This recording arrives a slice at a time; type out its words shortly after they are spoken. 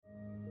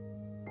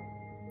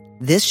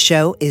This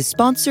show is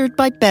sponsored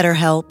by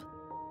BetterHelp.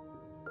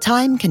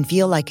 Time can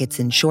feel like it's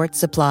in short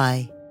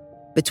supply.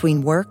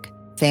 Between work,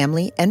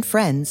 family, and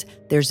friends,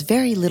 there's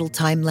very little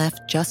time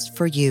left just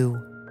for you.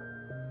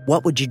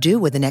 What would you do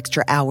with an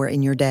extra hour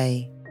in your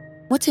day?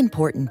 What's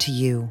important to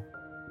you?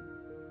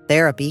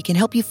 Therapy can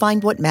help you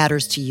find what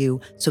matters to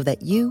you so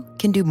that you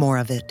can do more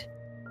of it.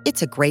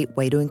 It's a great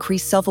way to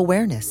increase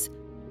self-awareness,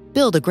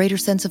 build a greater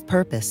sense of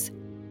purpose,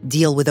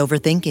 deal with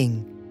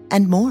overthinking,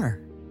 and more.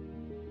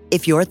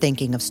 If you're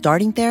thinking of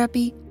starting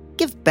therapy,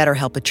 give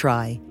BetterHelp a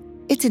try.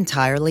 It's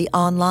entirely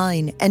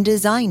online and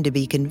designed to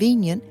be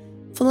convenient,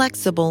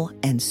 flexible,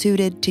 and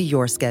suited to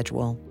your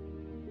schedule.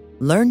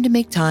 Learn to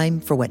make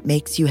time for what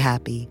makes you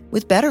happy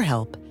with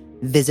BetterHelp.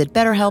 Visit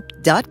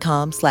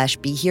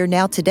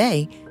BetterHelp.com/BeHereNow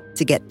today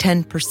to get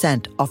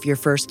 10% off your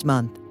first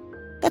month.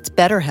 That's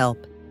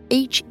BetterHelp,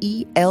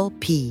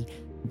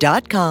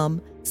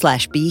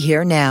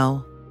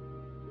 HELP.com/BeHereNow.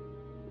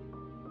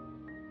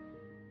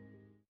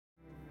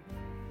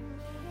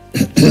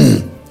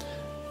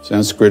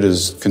 Sanskrit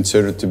is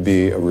considered to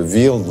be a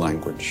revealed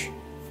language.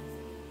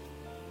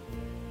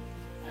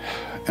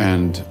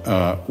 And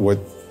what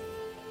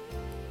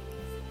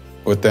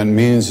that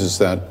means is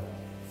that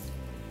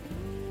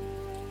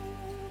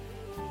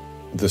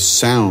the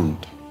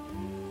sound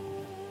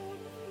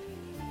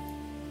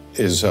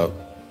is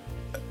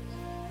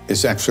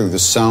actually the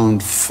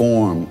sound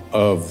form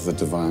of the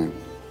divine.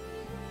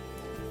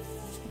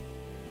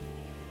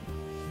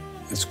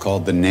 It's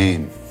called the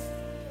name.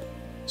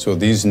 So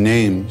these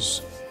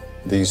names,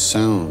 these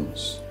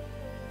sounds,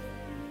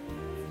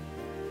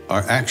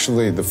 are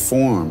actually the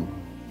form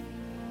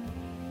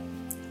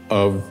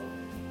of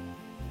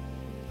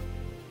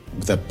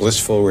that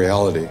blissful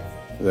reality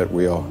that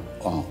we are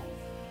all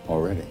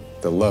already,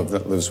 the love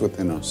that lives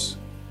within us.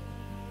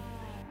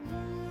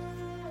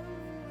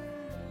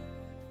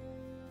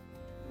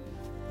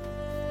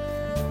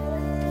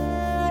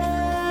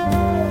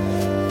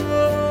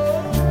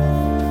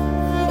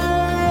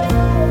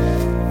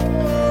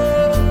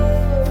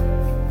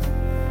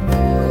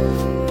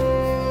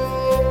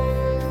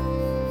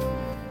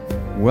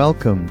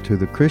 Welcome to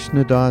the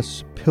Krishna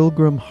Das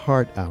Pilgrim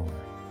Heart Hour.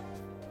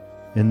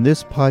 In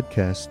this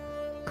podcast,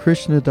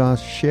 Krishna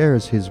Das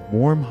shares his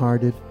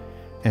warm-hearted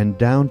and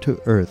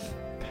down-to-earth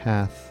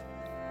path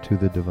to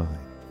the divine.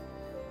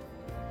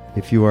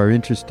 If you are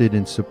interested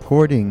in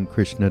supporting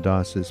Krishna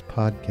Das's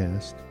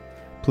podcast,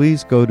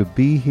 please go to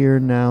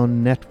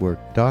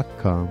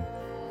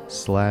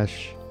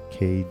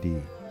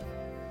BeHereNowNetwork.com/KD.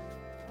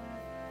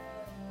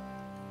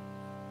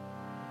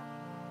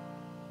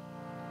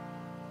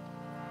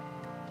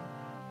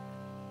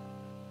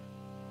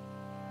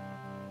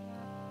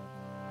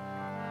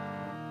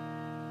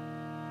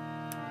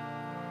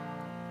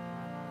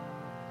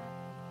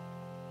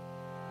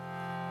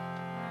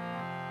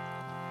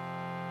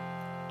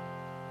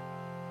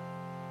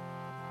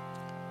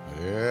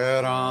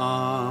 Hare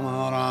Ram,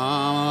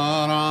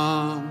 Ram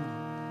Ram,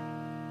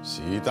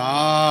 Sita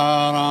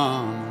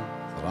Ram,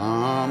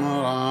 Ram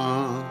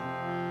Ram,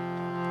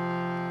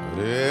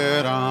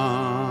 Hare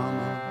Ram.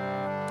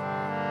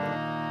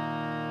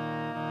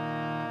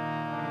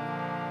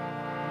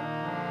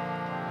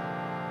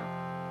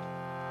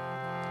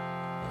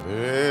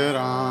 Hare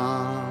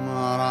Ram,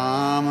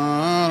 Ram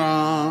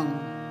Ram,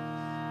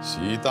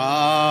 Sita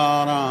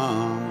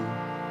Ram,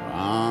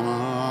 Ram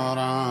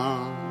Ram.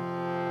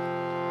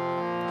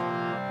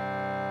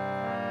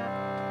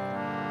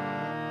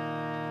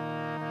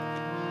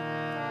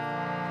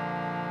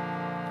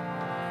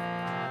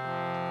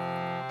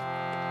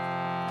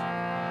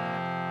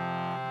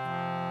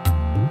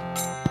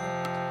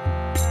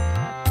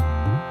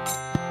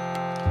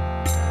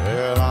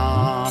 Hare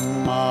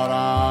Ram,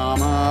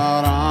 Ram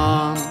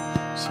Ram,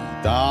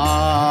 Sita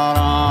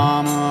Ram,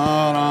 Ram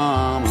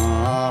Ram.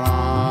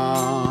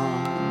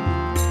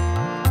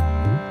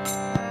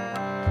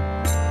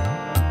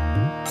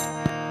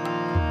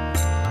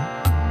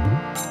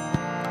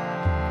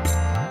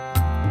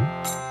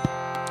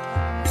 Hare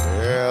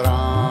Ram,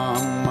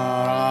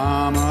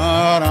 Ram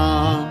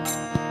Ram,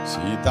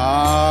 Sita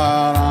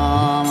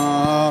Ram,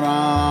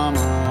 Ram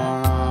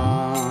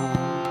Ram.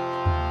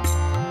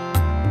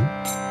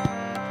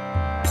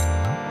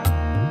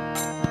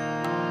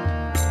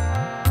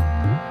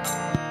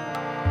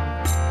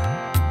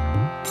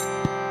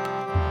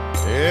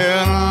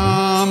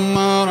 Hare Ram,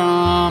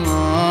 Ram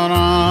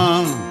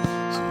Ram,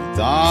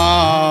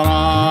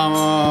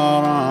 Sita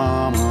Ram,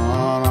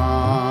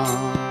 Ram Ram.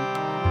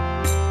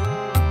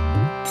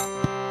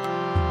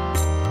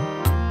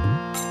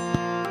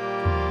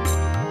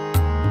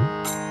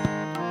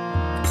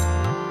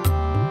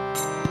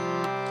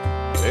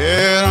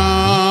 Hare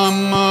Ram,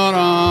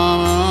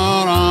 Ram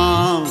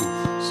Ram,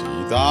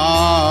 Sita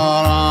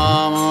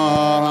Ram,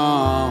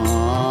 Ram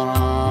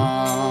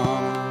Ram.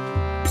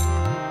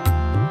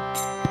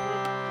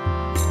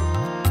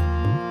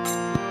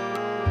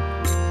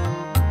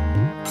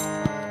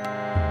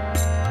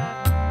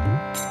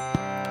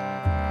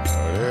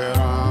 Hare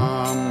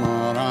Ram,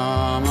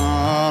 Ram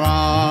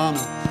Ram,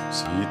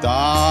 Sita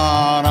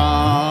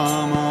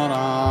Ram, Ram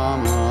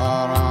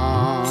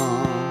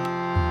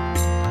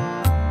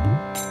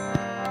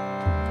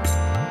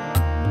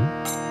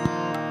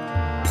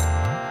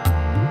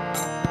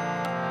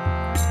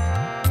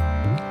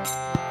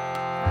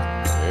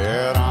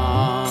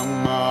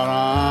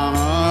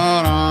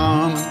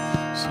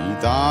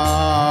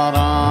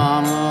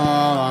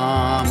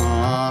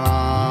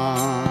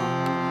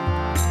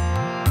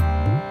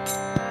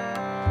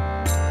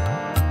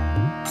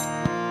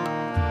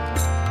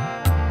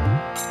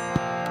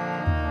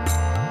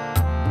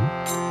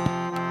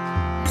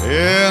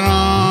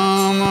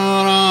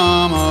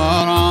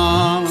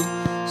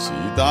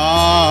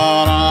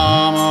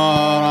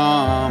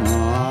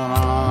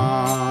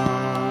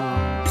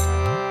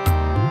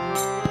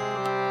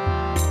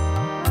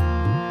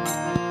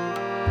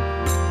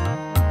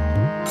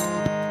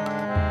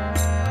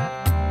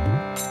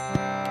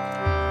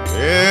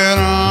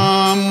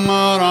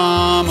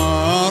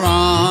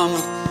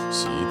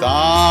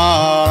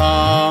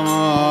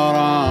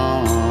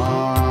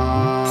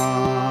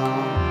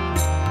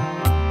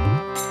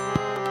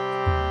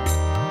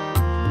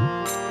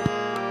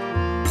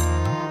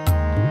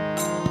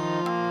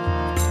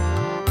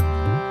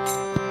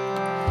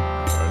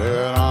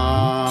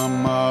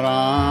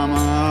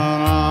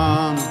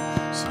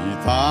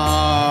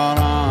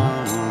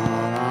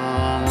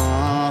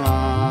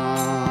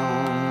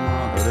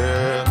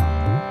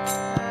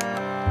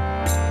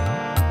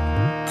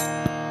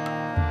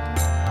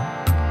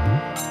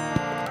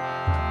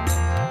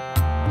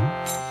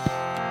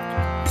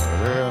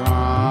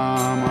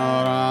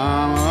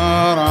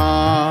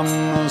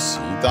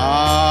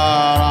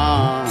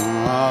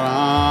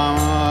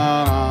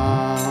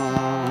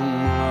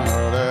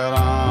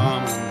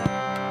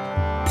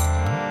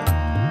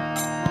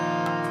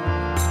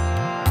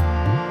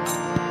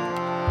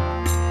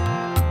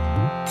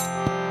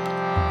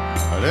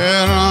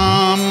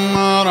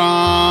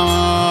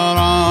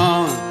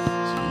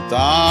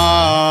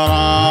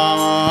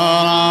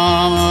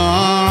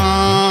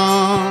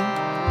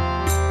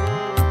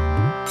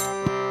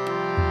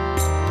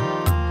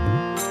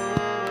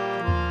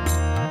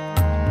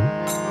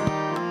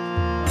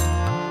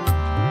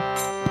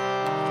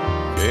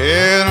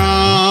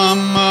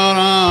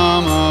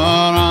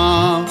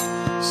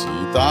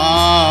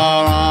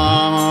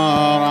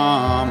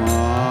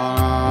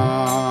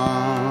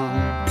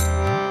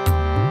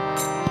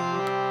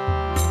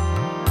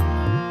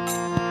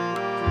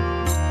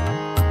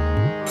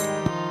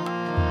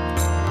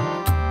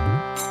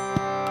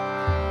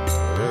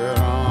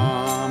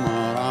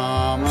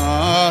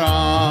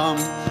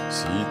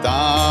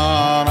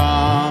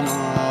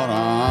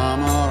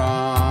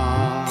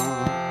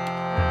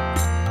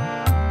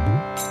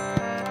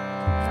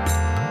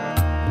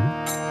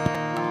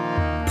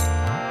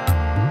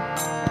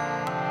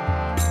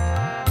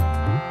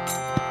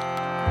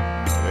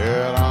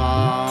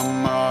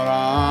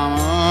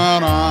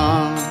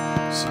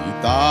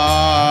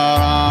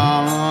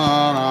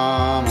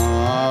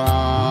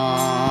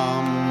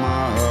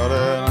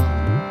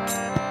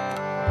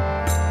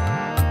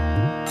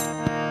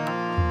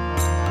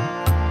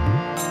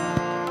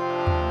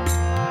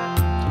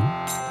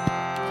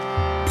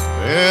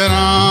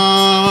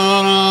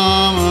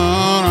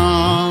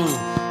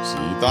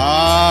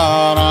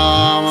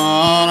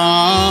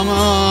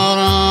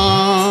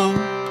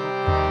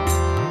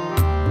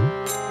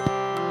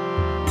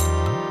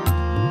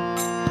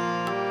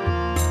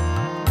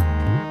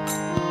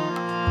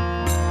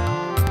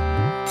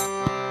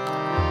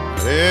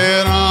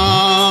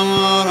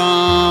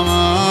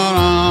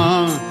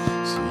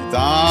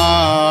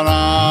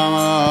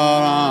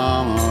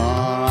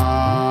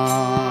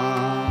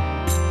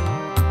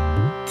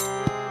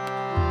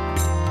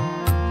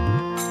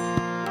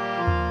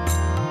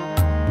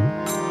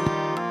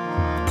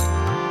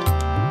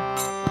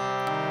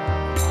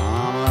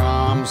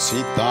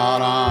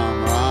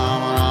Sitaram,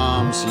 Ram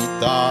Ram,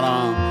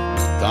 Sitaram,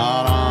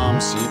 Sitaram,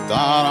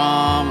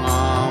 Sitaram,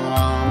 Ram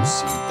Ram,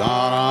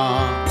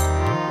 Sitaram.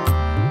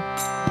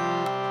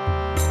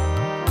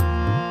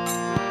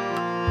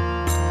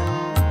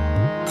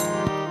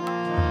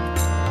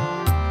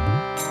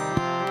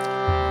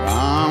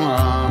 Ram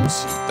Ram,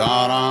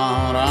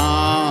 Sitaram,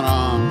 Ram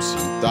Ram,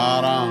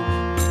 Sitaram,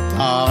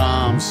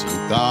 Sitaram,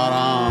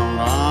 Sitaram,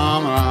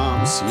 Ram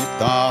Ram,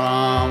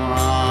 Sitaram,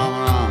 Ram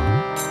Ram.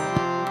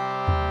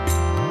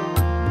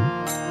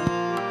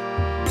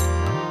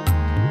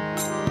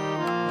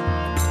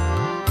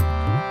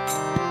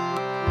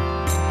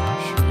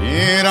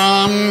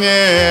 Ram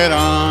Ye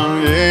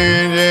Ram Ye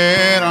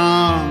Je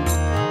Ram,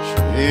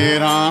 Shri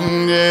Ram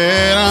Ye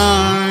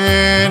Ram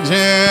Ye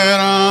Je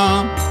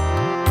Ram.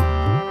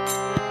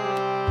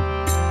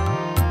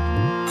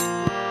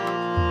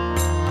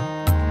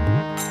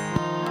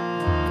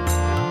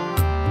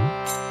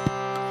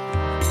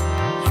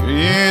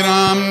 Shri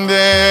Ram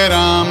De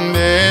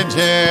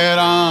Je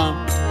Ram,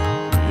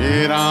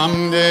 Shri Ram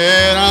De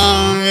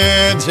Ye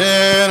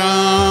Je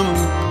Ram.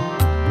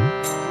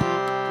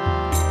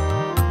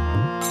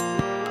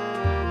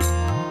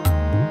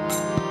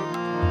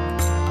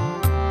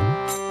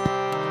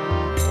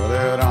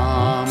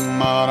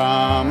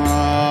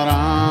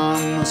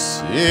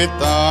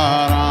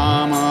 Sita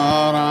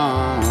Rama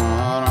Rama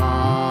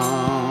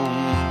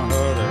Ram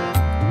Hare.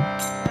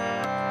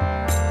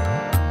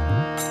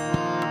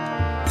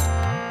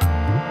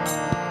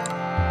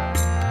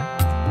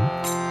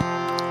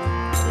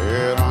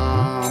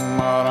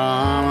 Rama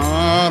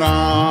Rama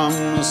Ram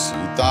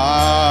Sita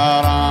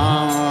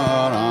Rama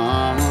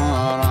Rama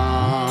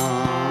Ram.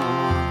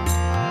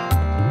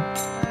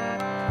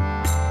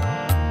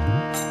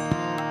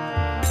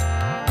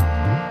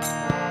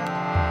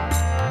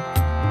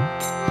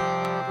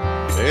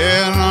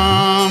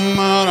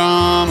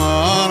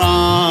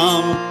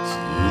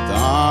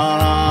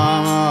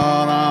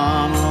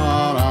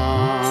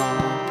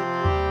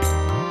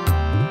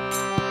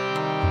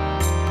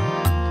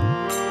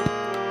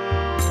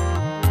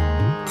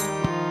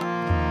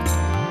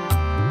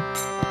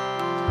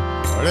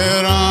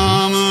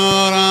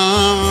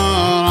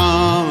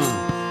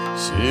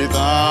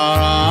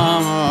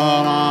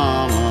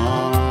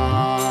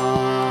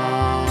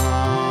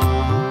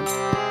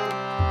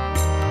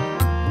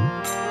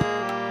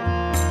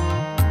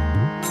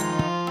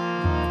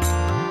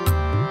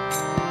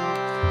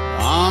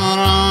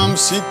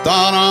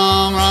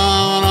 Sitaram,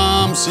 Ram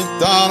Ram,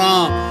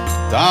 Sitaram,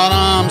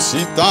 Taram,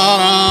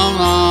 Sitaram,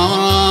 Ram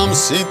Ram,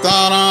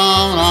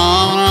 Sitaram,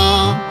 Ram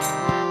Ram.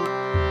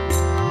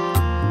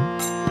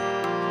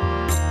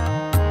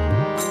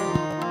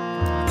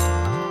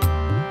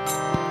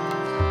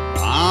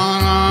 Ram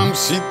Ram,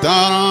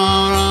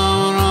 Sitaram,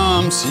 Ram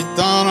Ram,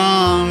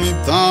 Sitaram,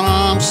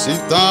 Nitaram,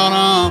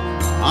 Sitaram,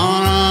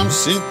 Ram Ram,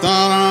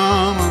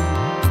 Sitaram.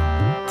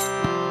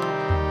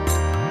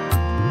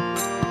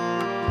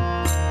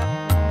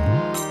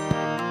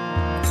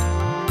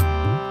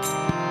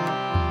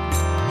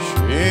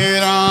 Shri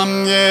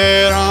Ram,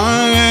 Jai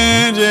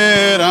Ram,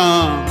 Jai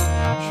Ram.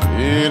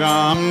 Shri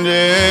Ram,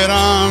 Jai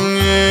Ram,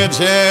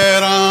 Jai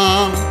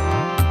Ram.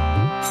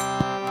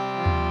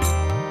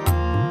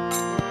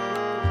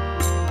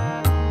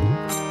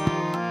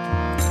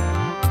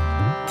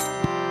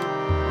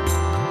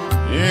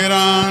 Shri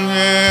Ram,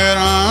 Jai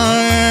Ram,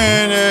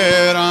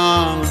 Jai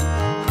Ram.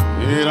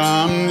 Shri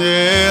Ram,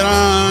 Jai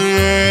Ram,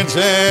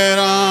 Jai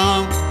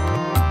Ram.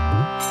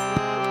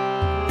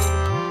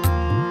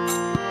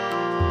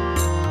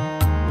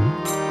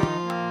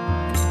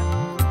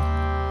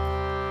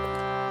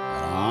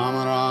 Ram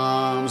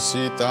Ram,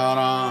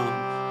 Sitaram,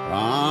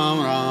 Ram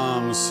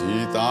Ram,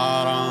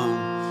 Sitaram,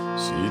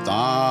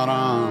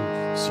 Sitaram,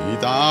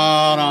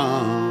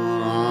 Sitaram,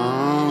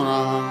 Ram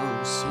Ram,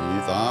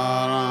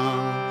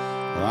 Sitaram,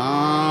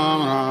 Ram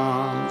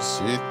Ram,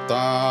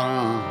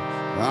 Sitaram,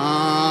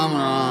 Ram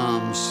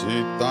Ram,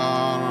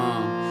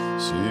 Sitaram,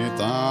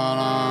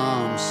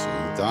 Sitaram,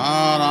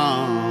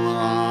 Sitaram,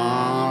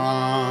 Ram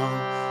Ram,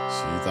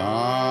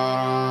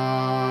 Sitaram.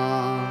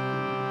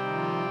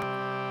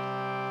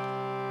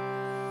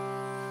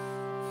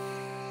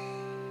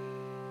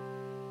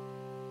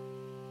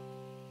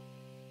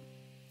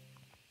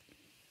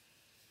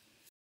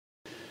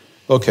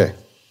 Okay,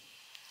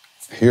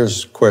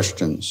 here's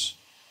questions.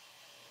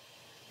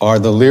 Are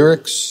the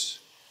lyrics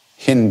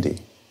Hindi?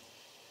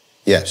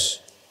 Yes.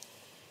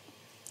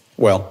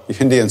 Well,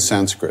 Hindi and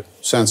Sanskrit.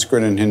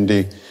 Sanskrit and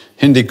Hindi.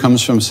 Hindi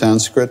comes from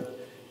Sanskrit.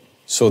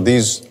 So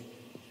these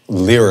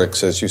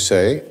lyrics, as you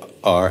say,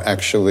 are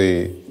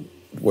actually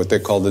what they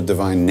call the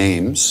divine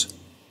names,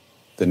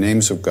 the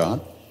names of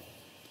God,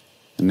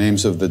 the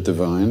names of the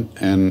divine,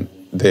 and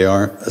they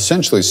are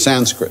essentially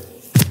Sanskrit.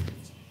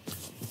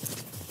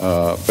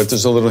 But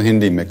there's a little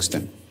Hindi mixed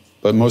in,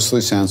 but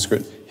mostly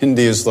Sanskrit.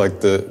 Hindi is like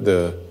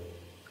the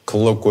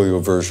colloquial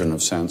version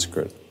of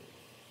Sanskrit.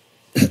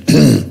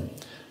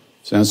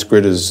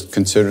 Sanskrit is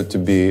considered to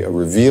be a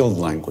revealed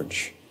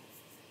language.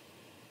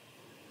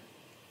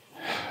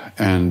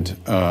 And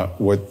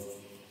what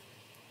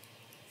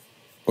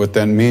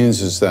that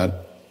means is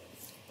that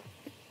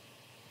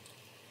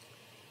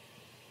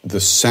the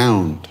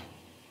sound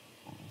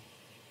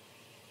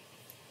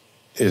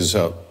is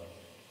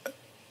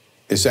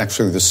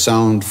actually the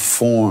sound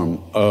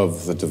form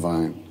of the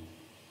divine.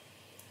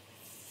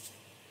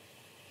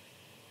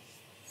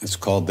 It's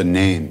called the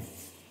name.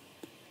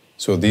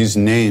 So these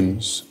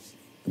names,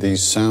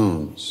 these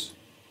sounds,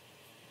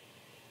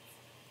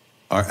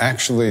 are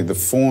actually the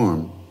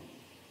form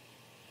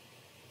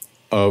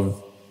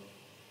of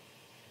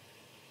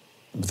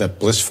that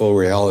blissful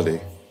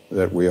reality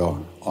that we are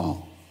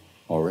all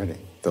already,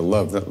 the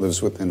love that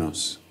lives within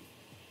us.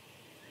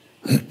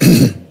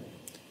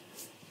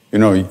 You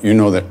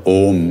know that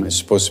Om is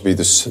supposed to be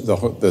the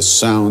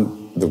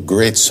sound, the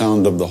great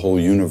sound of the whole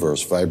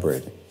universe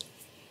vibrating.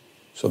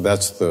 So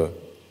that's the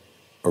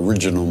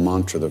original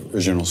mantra, the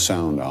original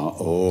sound,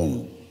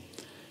 Om.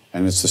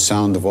 And it's the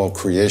sound of all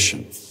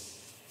creation.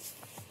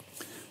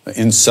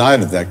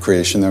 Inside of that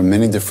creation, there are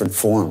many different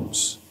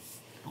forms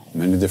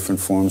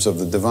of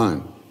the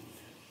divine.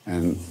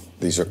 And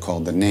these are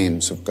called the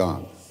names of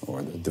God,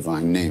 or the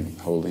divine name,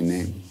 holy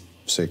name,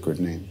 sacred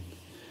name.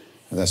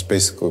 And that's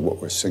basically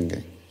what we're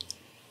singing.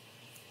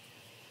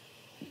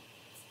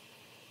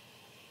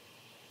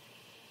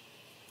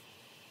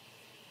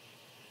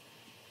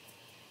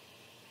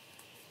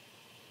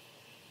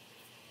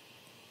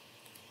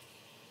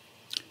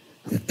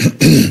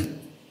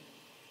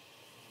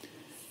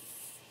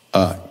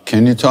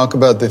 Can you talk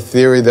about the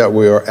theory that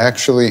we are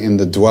actually in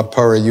the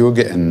Dwapara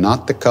Yuga and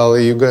not the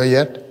Kali Yuga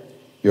yet?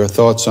 Your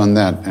thoughts on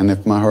that, and if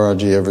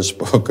Maharaji ever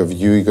spoke of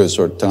yugas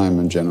or time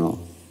in general.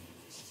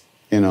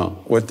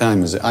 What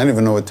time is it? I don't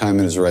even know what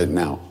time it is right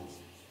now.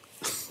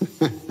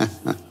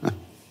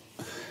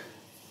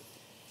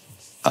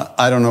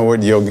 I don't know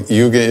what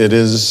yuga it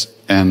is,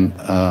 and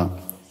I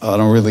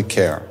don't really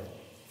care.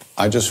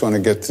 I just want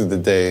to get through the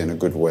day in a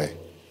good way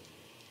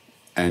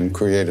and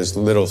create as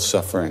little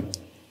suffering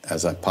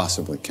as I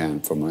possibly can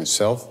for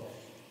myself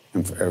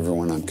and for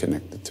everyone I'm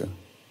connected to.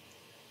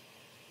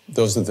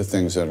 Those are the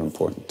things that are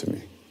important to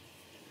me.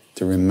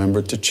 To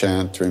remember to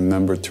chant, to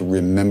remember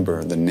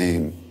the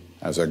name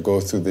as I go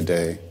through the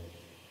day,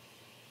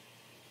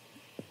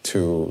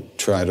 to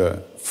try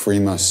to free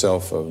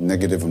myself of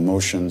negative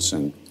emotions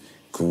and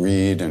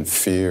greed and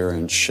fear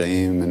and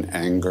shame and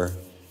anger.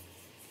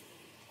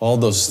 All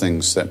those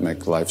things that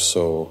make life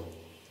so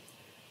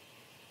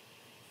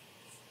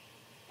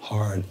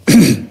hard.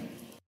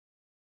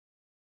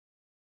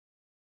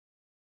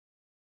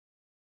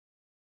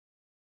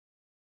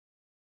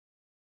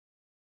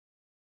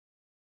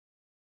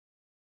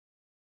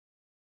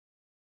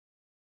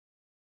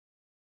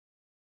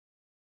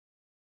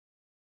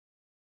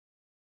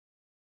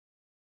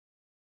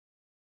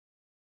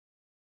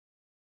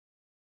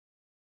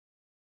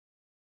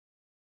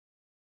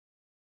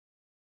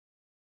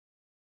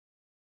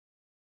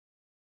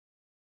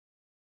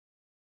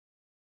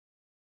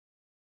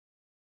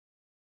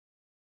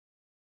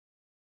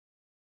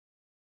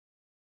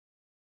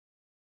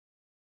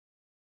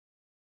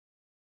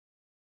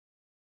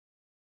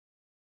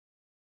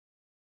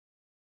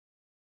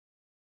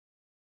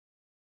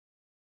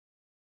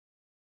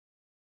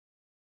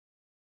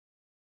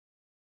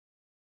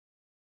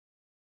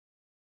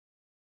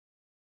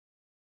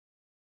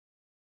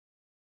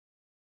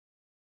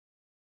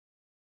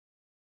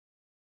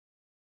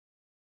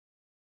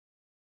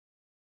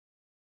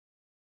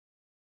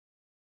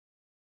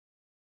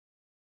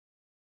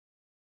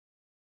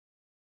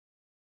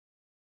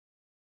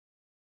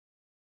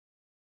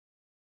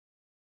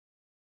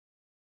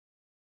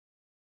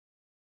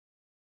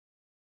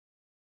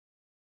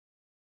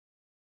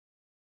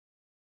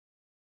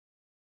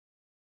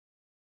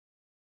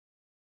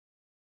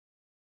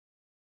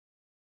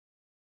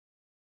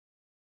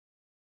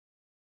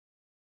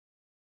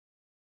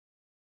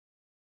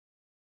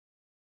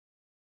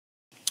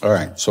 All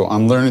right, so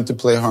I'm learning to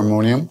play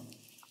harmonium.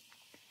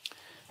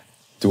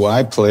 Do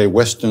I play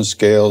Western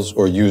scales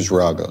or use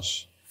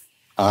ragas?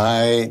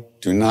 I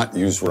do not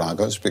use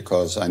ragas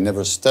because I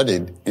never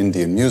studied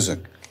Indian music.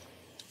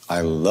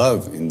 I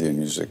love Indian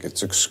music.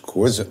 It's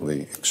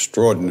exquisitely,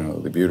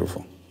 extraordinarily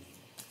beautiful.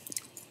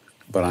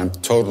 But I'm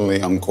totally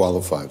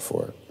unqualified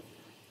for it.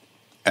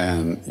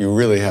 And you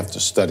really have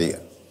to study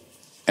it.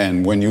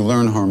 And when you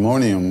learn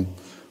harmonium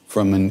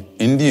from an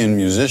Indian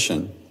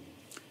musician,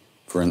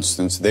 for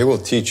instance, they will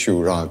teach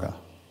you raga.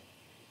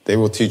 They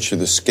will teach you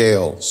the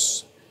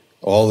scales,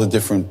 all the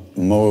different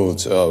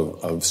modes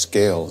of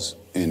scales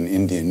in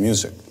Indian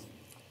music.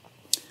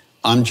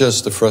 I'm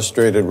just a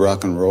frustrated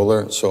rock and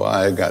roller, so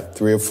I got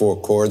 3 or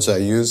 4 chords I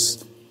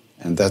use,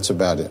 and that's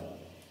about it.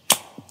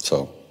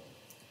 So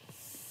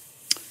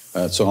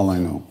that's all I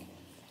know.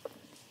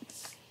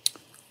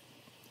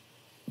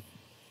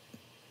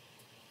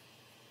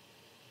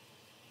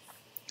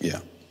 Yeah.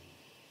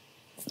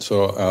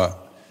 So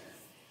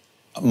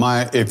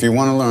if you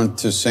want to learn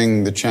to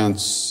sing the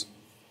chants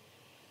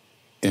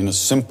in a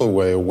simple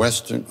way, a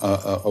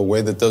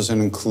way that doesn't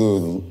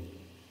include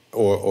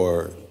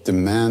or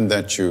demand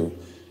that you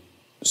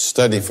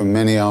study for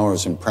many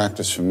hours and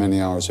practice for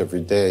many hours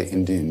every day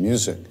Indian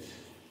music,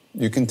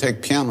 you can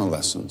take piano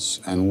lessons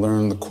and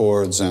learn the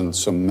chords and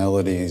some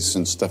melodies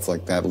and stuff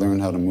like that, learn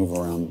how to move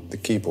around the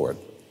keyboard,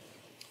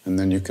 and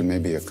then you can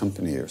maybe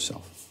accompany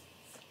yourself.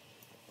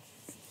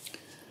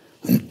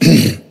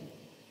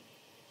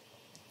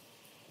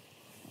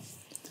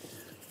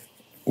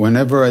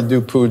 Whenever I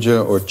do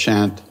puja or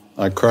chant,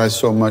 I cry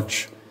so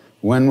much.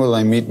 When will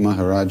I meet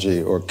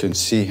Maharaji or can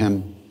see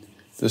him?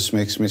 This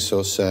makes me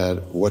so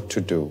sad. What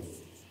to do?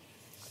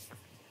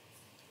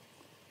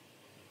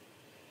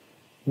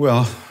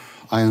 Well,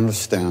 I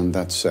understand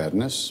that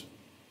sadness,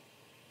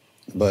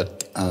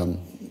 but the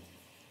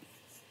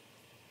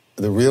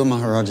real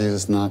Maharaji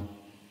is not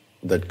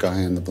that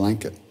guy in the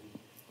blanket.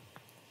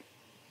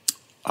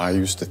 I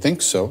used to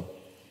think so,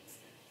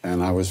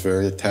 and I was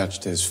very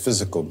attached to his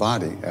physical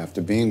body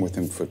after being with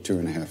him for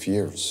 2.5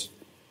 years.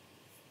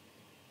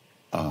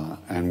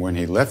 And when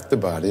he left the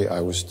body,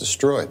 I was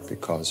destroyed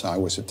because I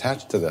was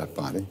attached to that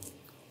body,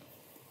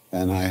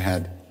 and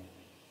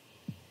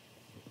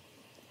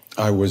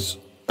I was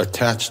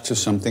attached to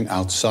something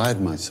outside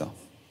myself.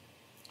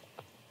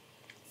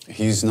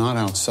 He's not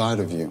outside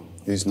of you.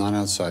 He's not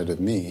outside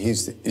of me.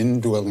 He's the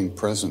indwelling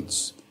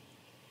presence.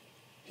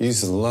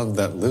 He's the love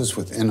that lives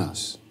within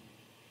us.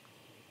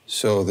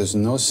 So there's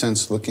no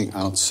sense looking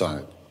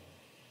outside.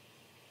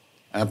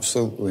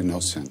 Absolutely no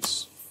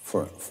sense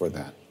for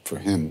that, for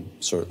him,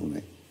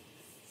 certainly.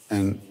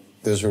 And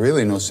there's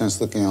really no sense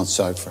looking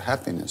outside for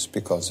happiness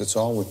because it's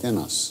all within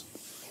us.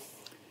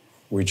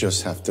 We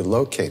just have to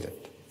locate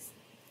it.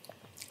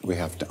 We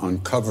have to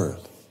uncover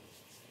it.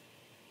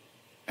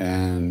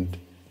 And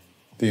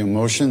the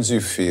emotions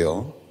you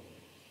feel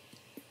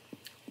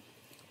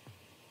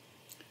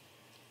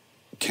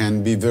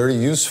can be very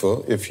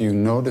useful if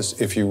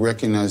you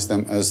recognize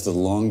them as the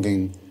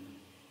longing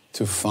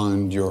to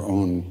find your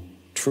own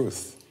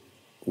truth,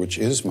 which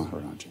is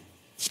Maharaji,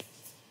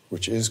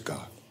 which is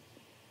God.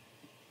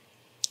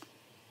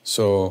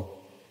 So,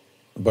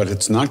 but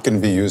it's not going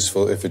to be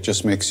useful if it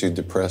just makes you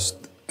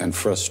depressed and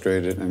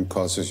frustrated and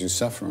causes you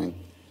suffering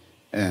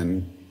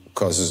and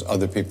causes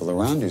other people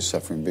around you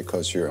suffering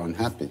because you're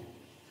unhappy.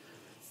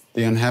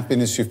 The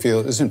unhappiness you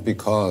feel isn't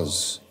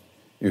because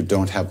you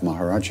don't have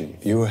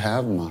Maharaji. You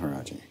have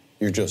Maharaji.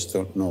 You just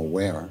don't know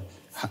where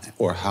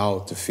or how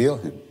to feel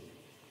him.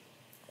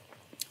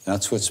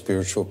 That's what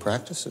spiritual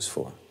practice is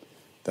for.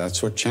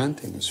 That's what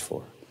chanting is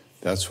for.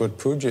 That's what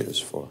puja is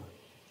for.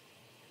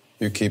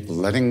 You keep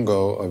letting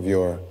go of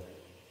your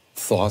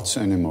thoughts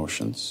and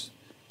emotions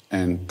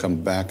and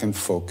come back and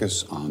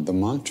focus on the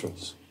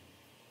mantras,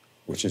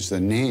 which is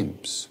the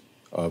names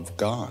of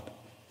God,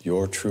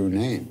 your true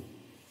name.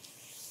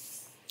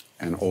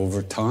 And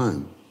over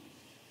time,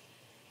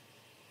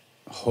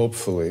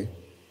 hopefully,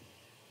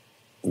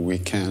 we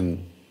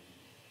can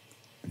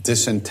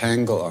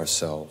disentangle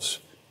ourselves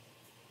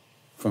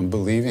from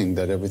believing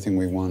that everything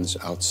we want is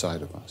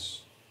outside of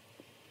us.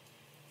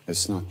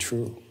 It's not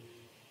true,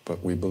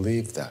 but we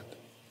believe that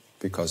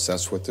because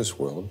that's what this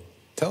world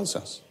tells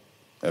us.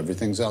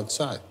 Everything's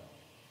outside.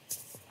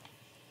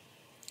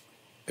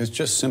 It's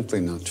just simply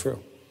not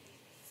true.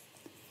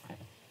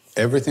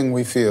 Everything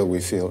we feel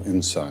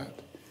inside.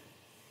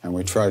 And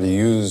we try to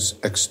use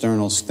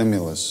external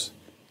stimulus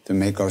to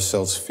make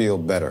ourselves feel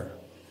better.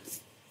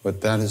 But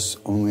that is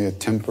only a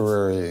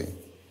temporary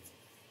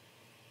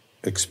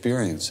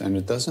experience, and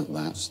it doesn't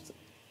last.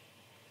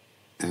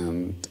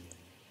 And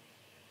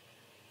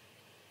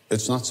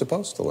it's not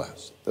supposed to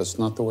last. That's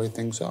not the way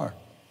things are.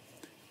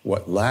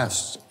 What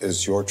lasts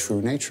is your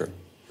true nature,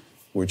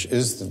 which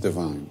is the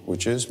divine,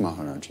 which is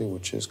Maharaji,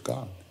 which is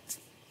God.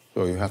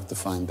 So you have to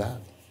find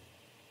that.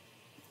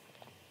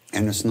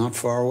 And it's not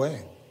far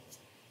away.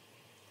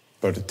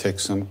 But it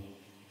takes some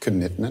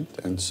commitment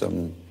and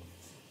some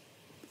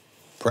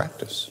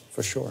practice,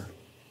 for sure.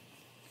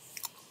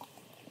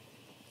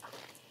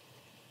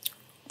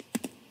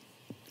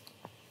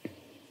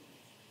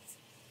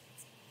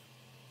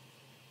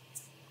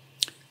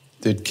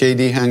 Did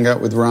KD hang out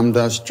with Ram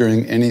Dass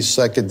during any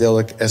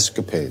psychedelic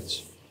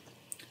escapades?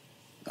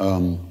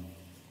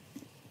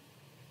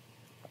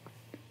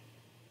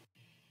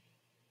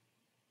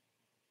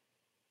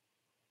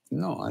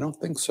 No, I don't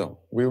think so.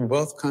 We were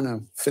both kind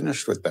of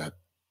finished with that.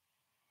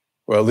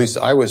 Well, at least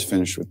I was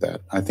finished with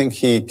that. I think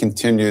he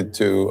continued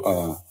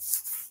to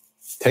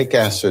take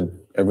acid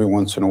every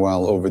once in a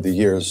while over the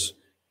years,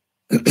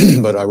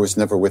 but I was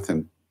never with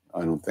him,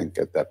 I don't think,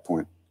 at that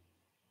point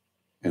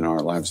in our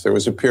lives. There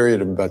was a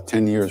period of about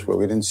 10 years where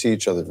we didn't see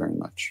each other very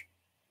much.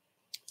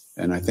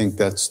 And I think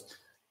that's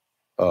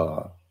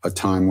a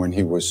time when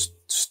he was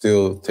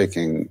still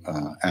taking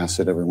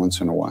acid every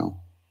once in a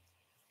while.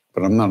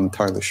 But I'm not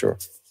entirely sure.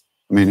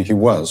 I mean, he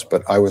was,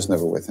 but I was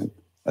never with him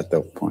at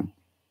that point.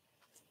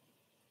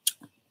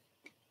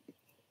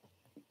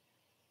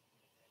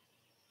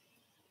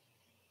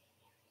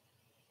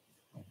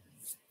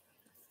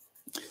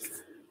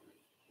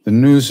 The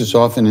news is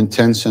often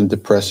intense and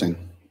depressing.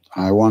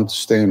 I want to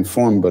stay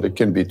informed, but it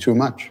can be too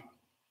much.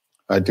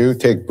 I do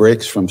take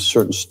breaks from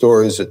certain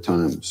stories at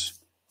times.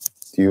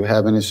 Do you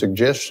have any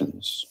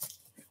suggestions?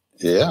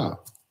 Yeah,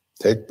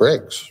 take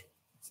breaks.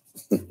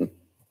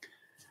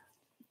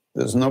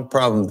 There's no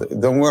problem.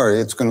 Don't worry,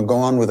 it's going to go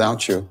on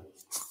without you.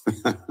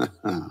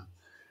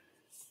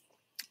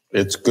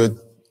 It's good.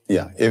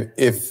 Yeah,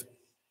 if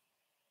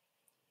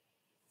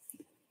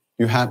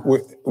you have,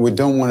 we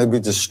don't want to be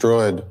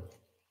destroyed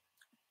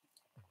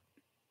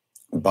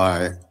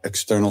by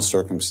external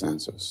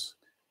circumstances,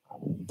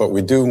 but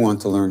we do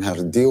want to learn how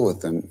to deal with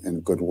them in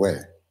a good way.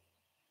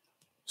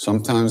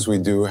 Sometimes we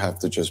do have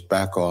to just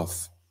back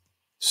off,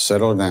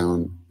 settle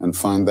down, and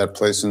find that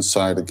place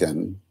inside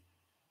again,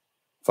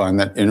 find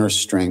that inner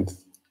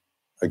strength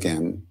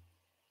again,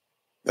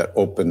 that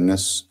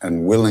openness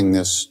and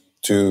willingness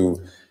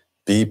to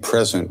be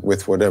present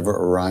with whatever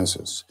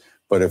arises.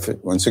 But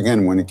once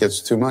again, when it gets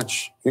too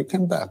much, you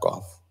can back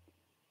off.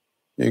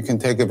 You can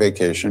take a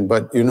vacation,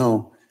 but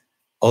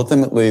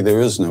ultimately,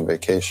 there is no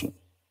vacation.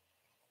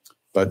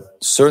 But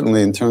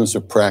certainly, in terms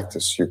of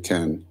practice, you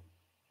can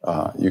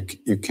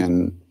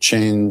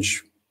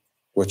change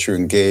what you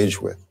engage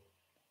with.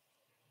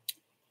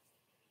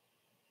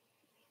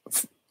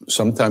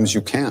 Sometimes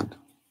you can't.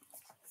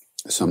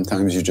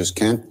 Sometimes you just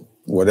can't.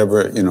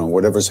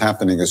 Whatever's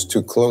happening is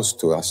too close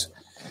to us.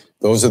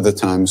 Those are the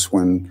times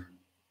when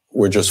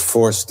we're just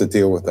forced to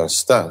deal with our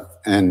stuff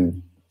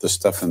and the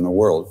stuff in the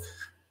world.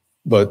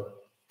 But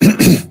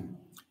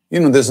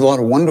there's a lot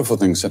of wonderful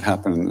things that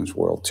happen in this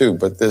world too,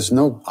 but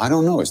I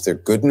don't know, is there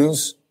good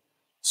news?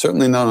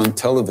 Certainly not on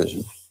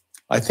television.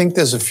 I think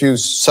there's a few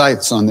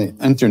sites on the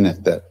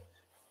internet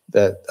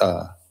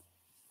that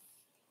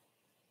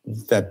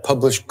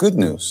publish good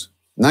news,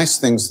 nice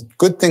things,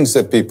 good things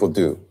that people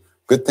do,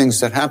 good things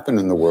that happen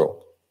in the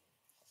world.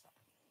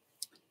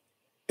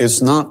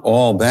 It's not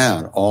all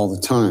bad all the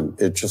time.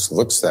 It just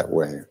looks that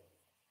way.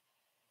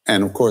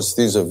 And of course,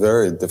 these are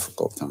very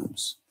difficult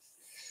times.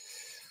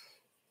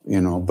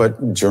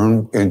 But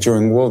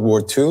during World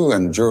War II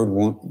and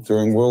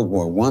during World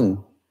War I,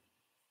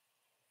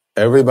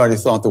 everybody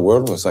thought the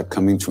world was like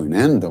coming to an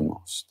end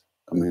almost.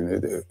 I mean,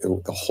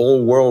 the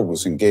whole world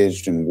was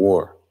engaged in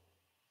war,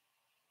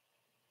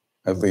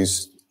 at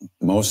least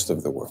most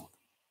of the world.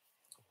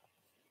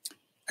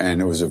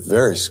 And it was a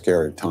very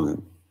scary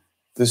time.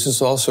 This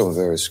is also a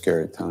very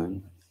scary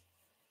time.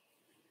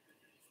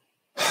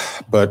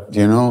 But,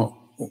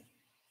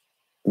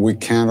 we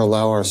can't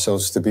allow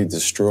ourselves to be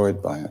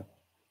destroyed by it.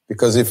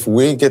 Because if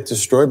we get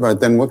destroyed by it,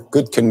 then what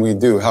good can we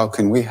do? How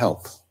can we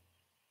help?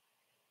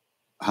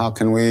 How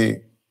can we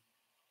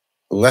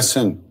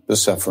lessen the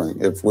suffering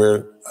if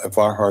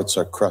our hearts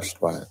are crushed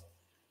by it?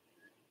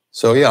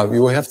 So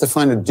we have to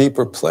find a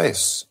deeper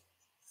place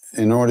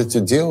in order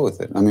to deal with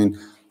it. I mean,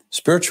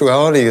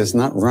 spirituality is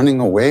not running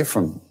away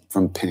from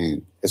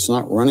pain. It's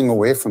not running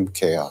away from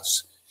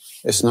chaos.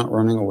 It's not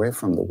running away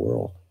from the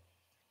world.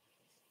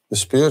 The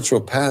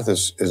spiritual path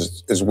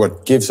is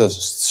what gives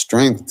us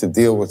strength to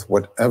deal with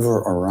whatever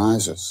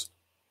arises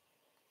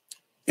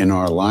in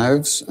our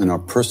lives, in our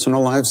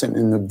personal lives, and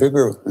in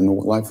the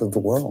life of the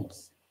world.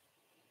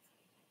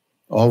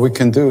 All we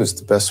can do is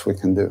the best we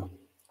can do.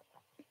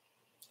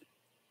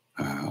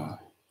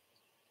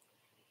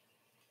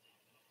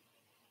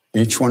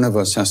 Each one of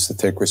us has to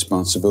take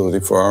responsibility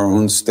for our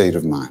own state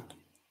of mind.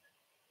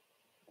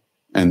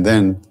 And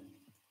then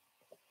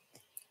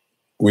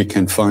we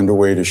can find a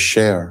way to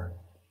share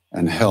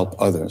and help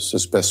others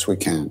as best we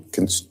can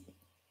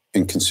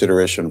in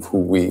consideration of who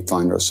we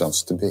find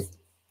ourselves to be.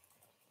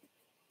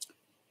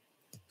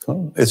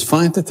 So it's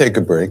fine to take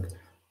a break,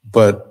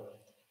 but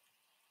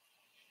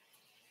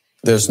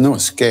there's no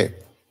escape.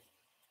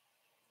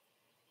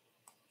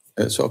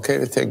 It's okay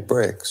to take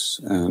breaks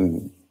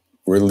and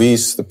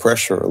release the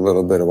pressure a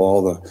little bit of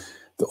all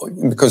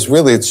because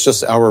really it's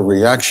just our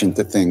reaction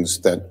to things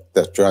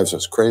that drives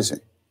us crazy.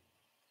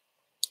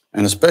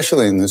 And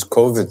especially in this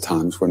COVID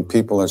times when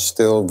people are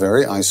still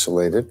very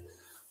isolated,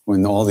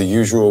 when all the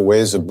usual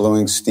ways of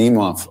blowing steam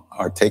off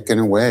are taken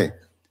away,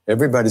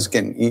 everybody's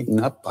getting eaten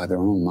up by their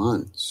own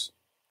minds.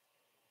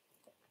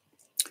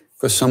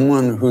 For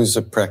someone who's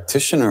a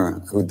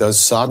practitioner, who does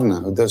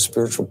sadhana, who does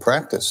spiritual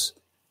practice,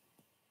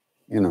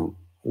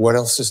 what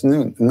else is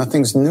new?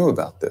 Nothing's new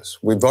about this.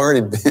 We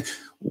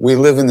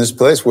live in this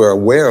place. We're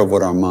aware of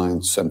what our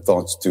minds and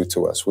thoughts do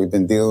to us. We've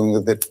been dealing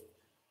with it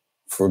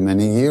for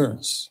many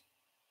years.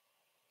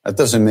 That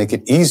doesn't make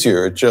it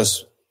easier.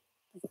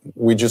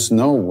 We just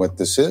know what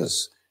this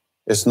is.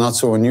 It's not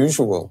so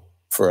unusual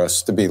for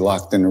us to be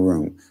locked in a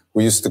room.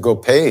 We used to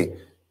go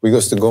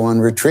on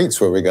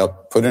retreats where we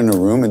got put in a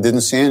room and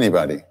didn't see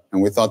anybody.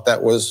 And we thought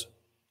that was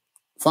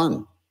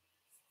fun.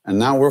 And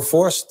now we're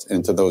forced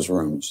into those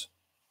rooms.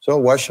 So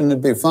why shouldn't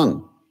it be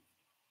fun?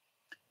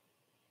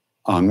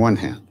 On one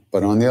hand.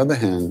 But on the other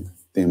hand,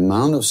 the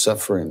amount of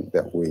suffering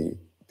that we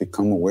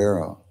become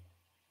aware of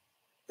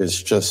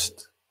is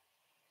just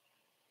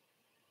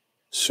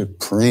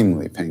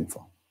supremely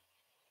painful.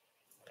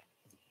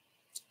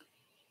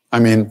 I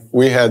mean,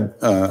 we had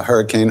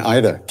Hurricane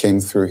Ida came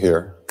through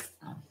here,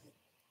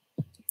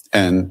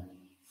 and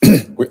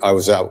I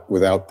was out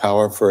without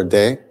power for a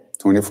day,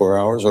 24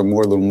 hours or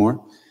more, a little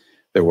more.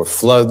 There were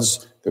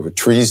floods. There were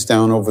trees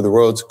down over the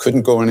roads,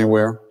 couldn't go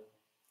anywhere.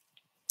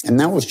 And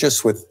that was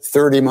just with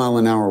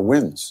 30-mile-an-hour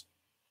winds.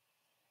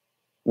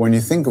 When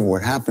you think of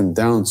what happened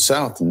down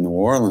south in New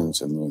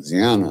Orleans and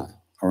Louisiana,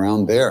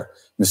 around there,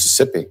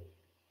 Mississippi,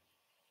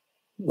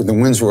 the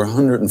winds were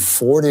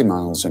 140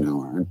 miles an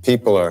hour, and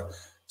people are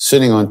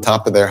sitting on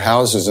top of their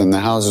houses, and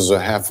the houses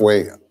are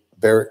halfway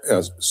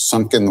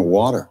sunk in the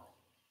water.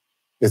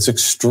 It's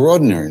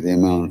extraordinary, the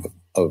amount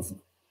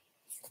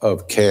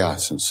of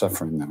chaos and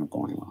suffering that are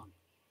going on.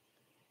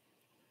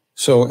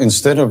 So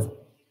instead of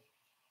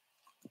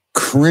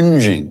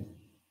cringing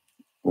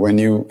when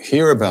you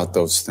hear about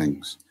those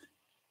things,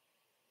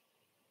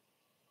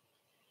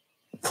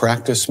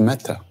 practice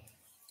metta,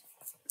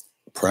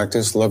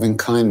 practice loving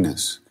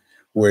kindness,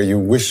 where you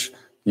wish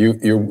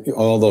you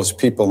all those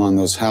people on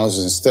those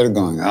houses, instead of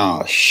going,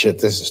 oh shit,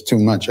 this is too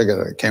much, I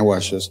can't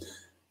watch this,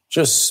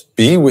 just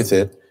be with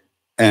it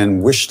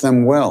and wish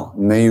them well.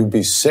 May you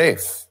be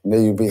safe.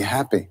 May you be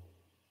happy.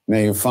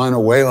 May you find a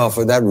way off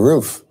of that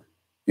roof.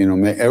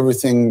 May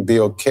everything be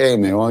okay.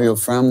 May all your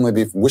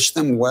family wish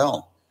them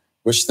well.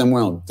 Wish them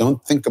well.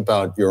 Don't think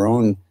about your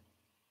own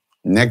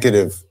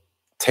negative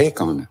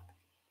take on it,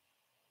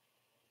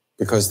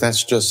 because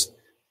that's just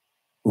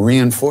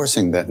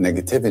reinforcing that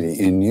negativity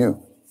in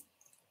you.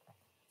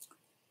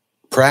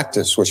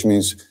 Practice, which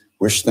means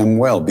wish them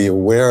well. Be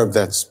aware of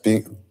that.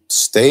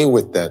 Stay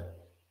with that.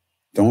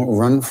 Don't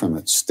run from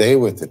it. Stay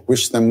with it.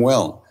 Wish them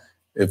well.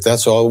 If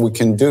that's all we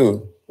can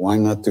do, why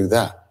not do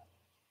that?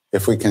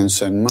 If we can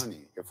send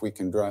money, if we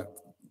can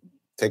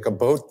take a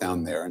boat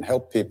down there and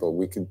help people,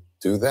 we could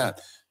do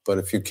that. But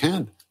if you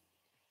can't,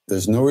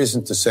 there's no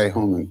reason to stay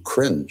home and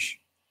cringe.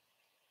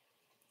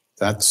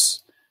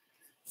 That's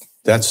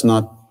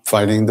not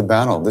fighting the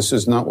battle. This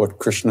is not what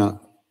Krishna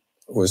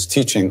was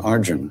teaching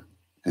Arjuna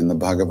in the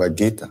Bhagavad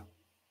Gita.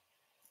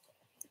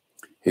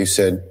 He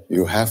said,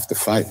 you have to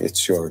fight.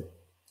 It's your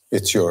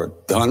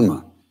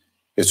dharma.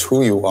 It's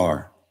who you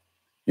are.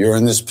 You're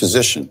in this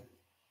position.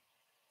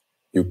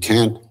 You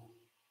can't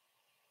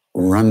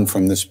run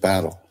from this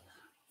battle.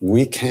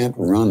 We can't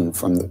run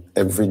from the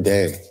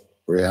everyday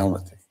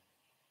reality.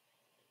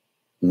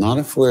 Not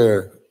if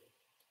we're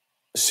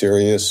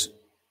serious,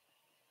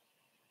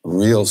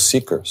 real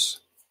seekers.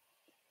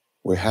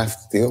 We have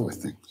to deal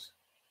with things.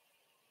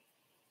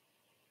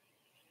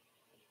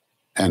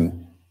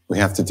 And we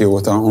have to deal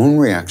with our own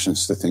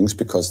reactions to things,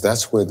 because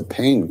that's where the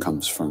pain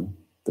comes from,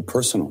 the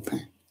personal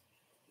pain.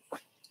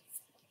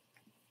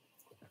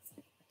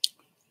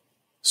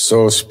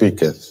 So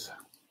speaketh.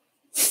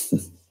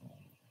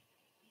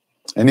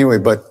 Anyway,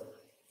 but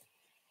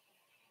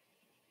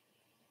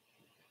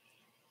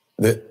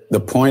the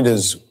point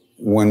is,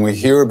 when we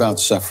hear about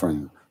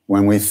suffering,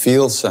 when we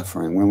feel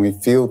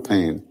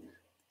pain,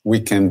 we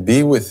can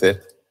be with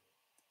it.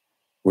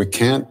 We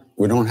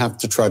don't have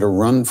to try to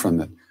run from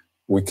it.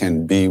 We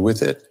can be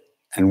with it,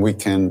 and we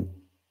can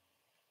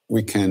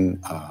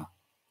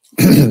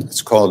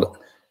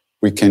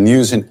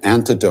use an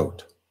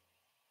antidote,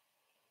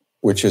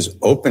 which is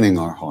opening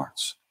our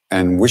hearts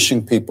and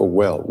wishing people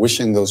well,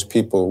 wishing those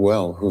people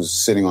well who's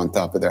sitting on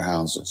top of their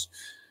houses,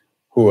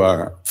 who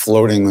are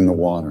floating in the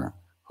water,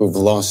 who've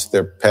lost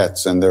their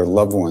pets and their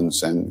loved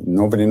ones, and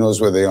nobody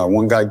knows where they are.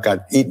 One guy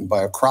got eaten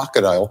by a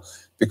crocodile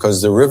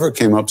because the river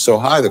came up so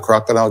high, the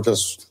crocodile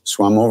just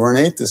swam over and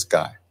ate this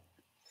guy.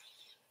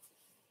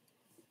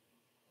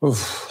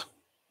 Oof.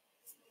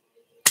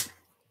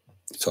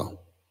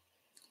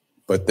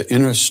 But the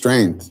inner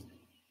strength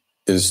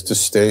is to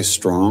stay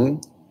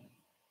strong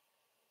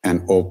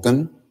and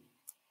open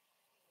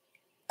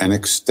and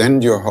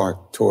extend your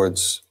heart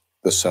towards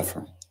the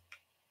suffering.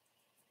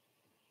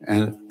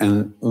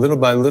 And little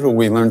by little,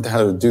 we learned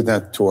how to do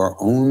that to our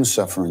own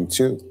suffering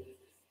too.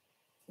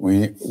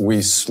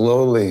 We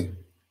slowly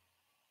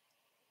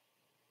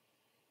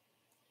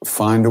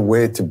find a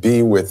way to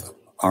be with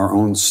our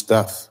own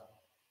stuff,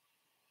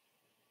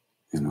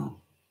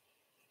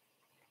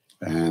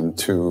 and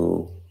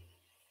to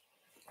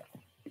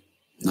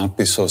Not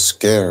be so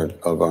scared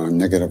of our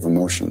negative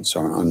emotions,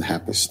 our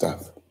unhappy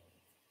stuff.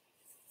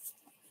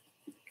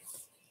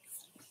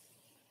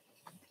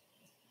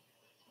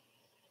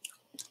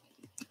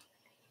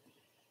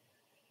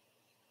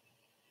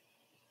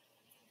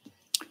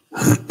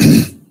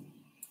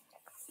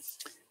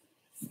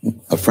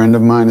 A friend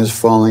of mine is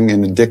falling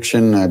in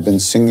addiction. I've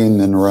been singing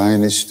the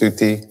Narayani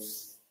Stuti,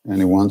 and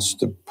he wants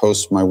to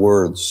post my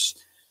words.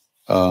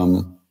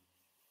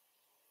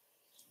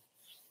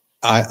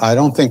 I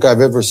don't think I've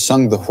ever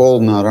sung the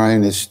whole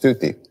Narayani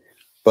Stuti,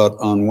 but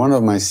on one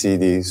of my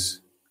CDs,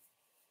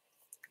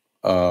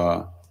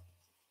 we'll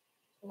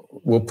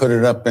put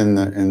it up in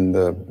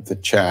the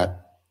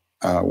chat.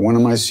 One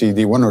or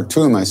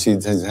two of my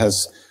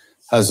CDs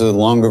has a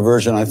longer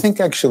version. I think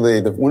actually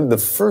one of the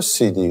first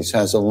CDs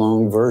has a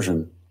long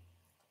version,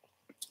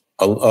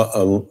 a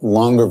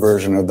longer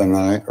version of the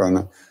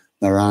Narayani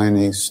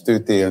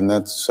Stuti, and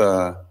that's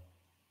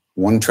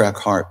One Track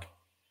Heart.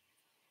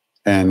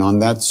 And in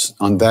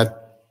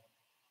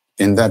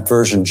that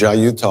version,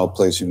 Jayutal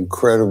plays an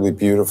incredibly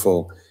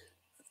beautiful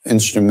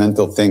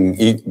instrumental thing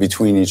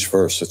between each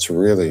verse. It's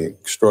really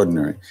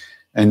extraordinary.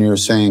 And you're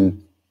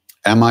saying,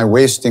 am I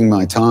wasting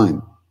my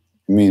time?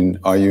 I mean,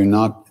 are you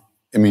not?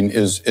 I mean,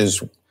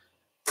 is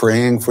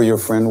praying for your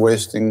friend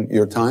wasting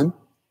your time?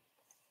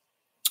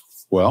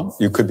 Well,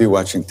 you could be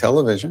watching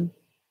television.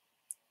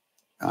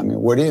 I mean,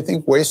 what do you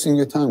think wasting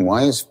your time?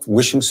 Why is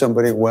wishing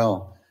somebody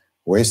well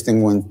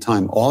wasting one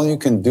time? All you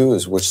can do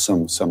is wish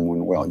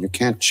someone well. You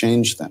can't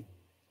change them.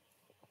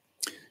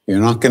 You're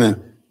not going to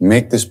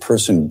make this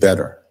person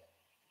better.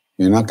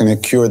 You're not going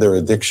to cure their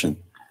addiction.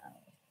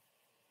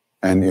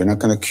 And you're not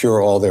going to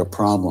cure all their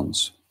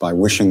problems by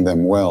wishing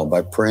them well,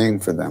 by praying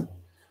for them.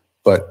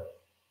 But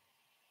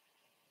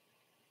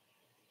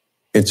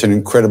it's an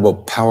incredible,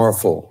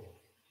 powerful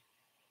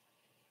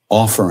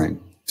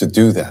offering to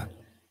do that.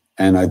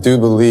 And I do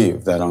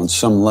believe that on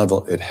some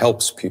level it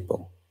helps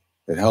people.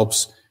 It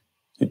helps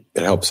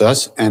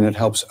us and it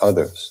helps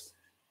others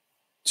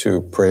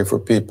to pray for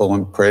people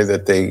and pray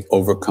that they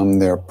overcome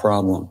their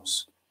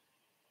problems.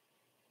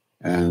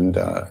 And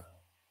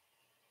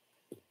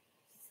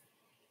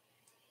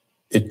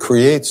it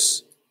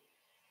creates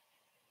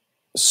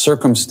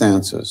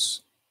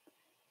circumstances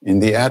in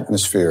the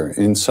atmosphere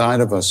inside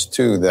of us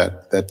too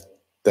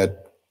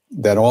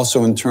that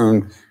also in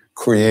turn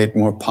create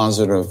more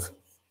positive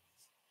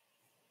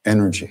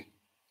energy.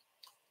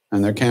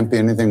 And there can't be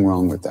anything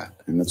wrong with that.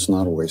 And it's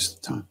not a waste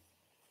of time.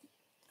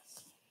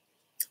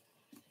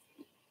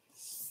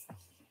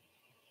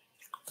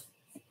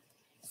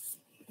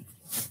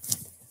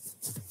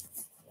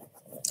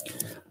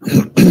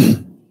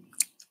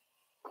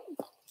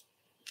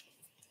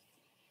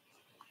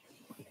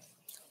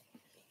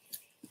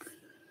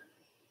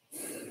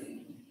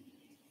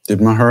 Did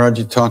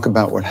Maharaji talk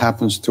about what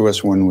happens to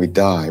us when we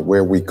die,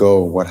 where we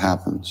go, what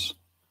happens?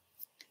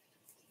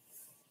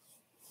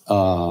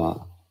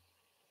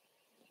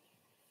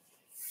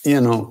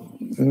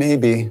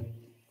 Maybe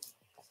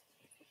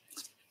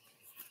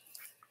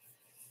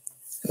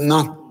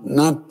not,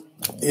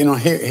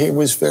 he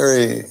was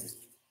very,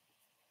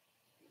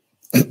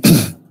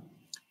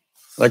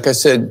 like I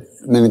said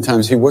many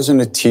times, he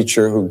wasn't a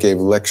teacher who gave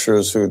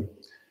lectures,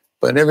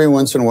 but every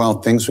once in a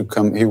while things would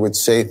come, he would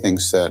say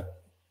things that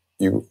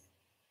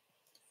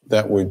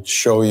would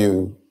show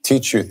you,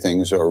 teach you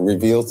things or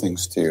reveal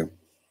things to you.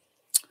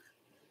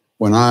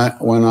 When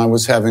I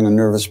was having a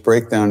nervous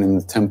breakdown in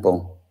the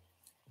temple,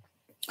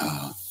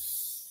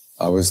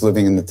 I was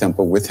living in the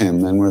temple with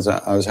him, and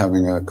I was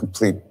having a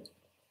complete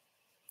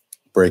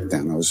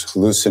breakdown. I was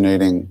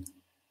hallucinating.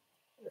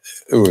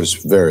 It was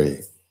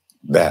very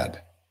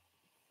bad,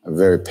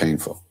 very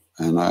painful.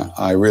 And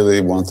I really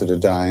wanted to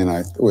die, and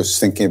I was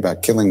thinking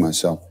about killing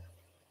myself.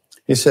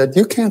 He said,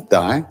 "You can't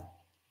die.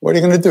 What are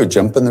you going to do,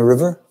 jump in the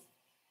river?"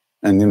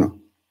 And,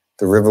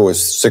 the river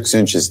was 6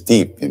 inches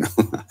deep,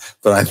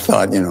 But I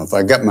thought, if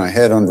I got my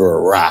head under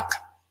a rock,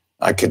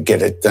 I could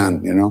get it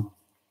done,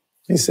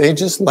 He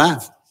just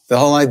laughed. The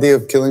whole idea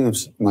of killing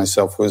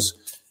myself was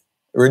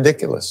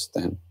ridiculous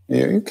then.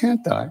 You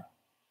can't die.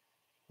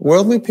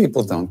 Worldly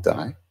people don't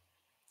die.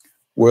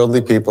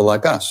 Worldly people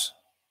like us,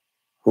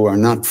 who are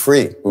not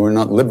free, who are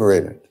not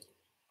liberated,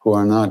 who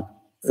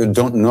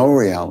don't know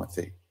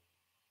reality,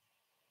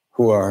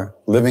 who are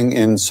living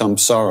in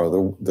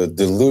samsara, the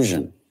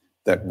delusion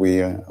that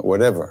we,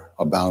 whatever,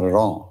 about it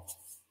all.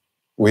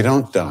 We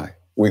don't die.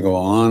 We go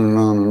on and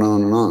on and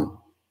on and on.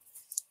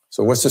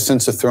 So what's the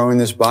sense of throwing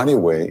this body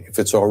away if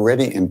it's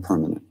already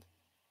impermanent?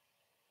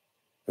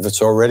 If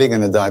it's already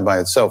going to die by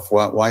itself,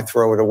 why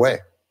throw it away?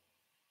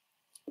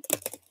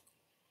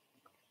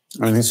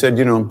 And he said,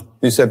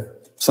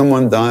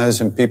 someone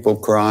dies and people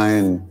cry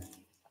and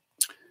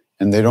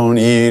they don't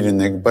eat,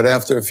 but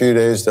after a few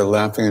days they're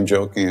laughing and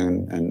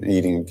joking and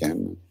eating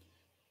again.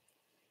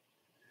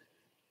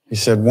 He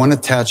said, one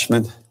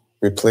attachment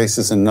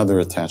replaces another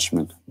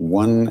attachment,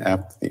 one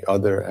after the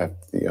other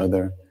after the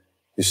other.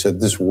 He said,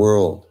 this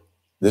world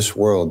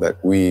that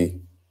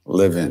we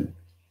live in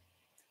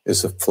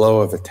is a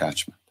flow of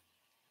attachment.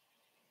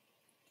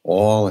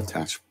 All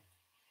attachment.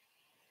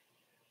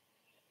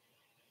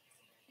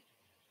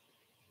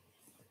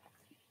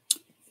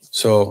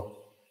 So,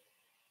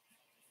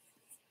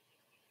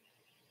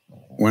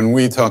 when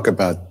we talk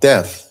about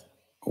death,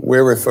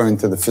 we're referring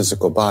to the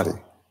physical body.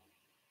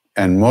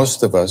 And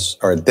most of us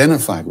are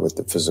identified with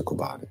the physical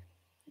body.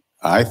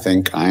 I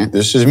think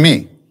this is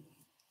me.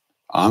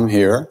 I'm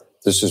here.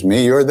 This is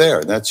me. You're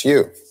there. That's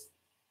you.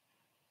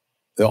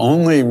 The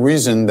only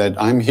reason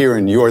that I'm here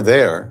and you're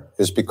there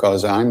is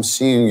because I'm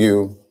seeing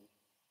you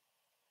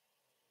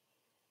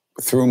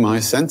through my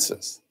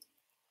senses,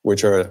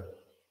 which are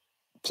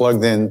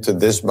plugged into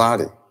this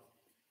body,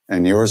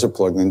 and yours are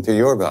plugged into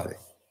your body.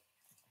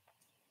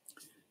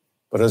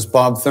 But as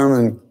Bob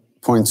Thurman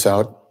points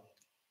out,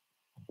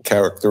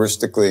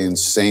 characteristically,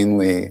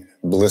 insanely,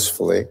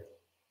 blissfully,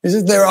 he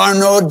says, there are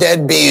no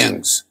dead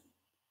beings.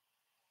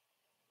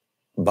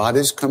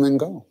 Bodies come and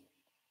go,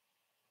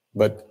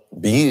 but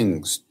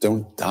beings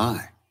don't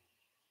die.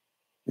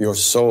 Your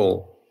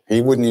soul, he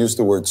wouldn't use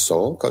the word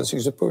soul because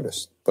he's a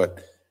Buddhist,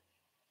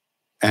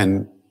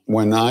 and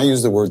when I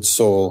use the word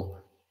soul,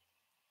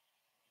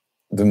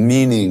 the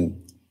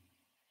meaning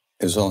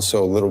is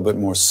also a little bit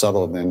more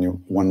subtle than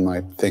one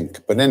might think.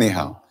 But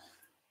anyhow,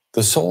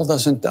 the soul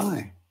doesn't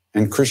die.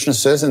 And Krishna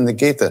says in the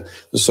Gita,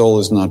 the soul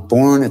is not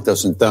born, it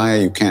doesn't die,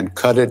 you can't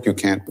cut it, you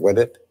can't wet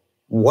it.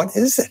 What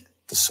is it,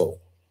 the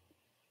soul?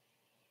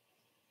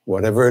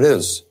 Whatever it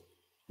is,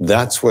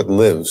 that's what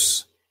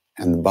lives,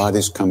 and the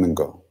bodies come and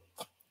go.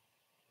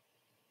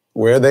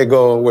 Where they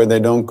go, where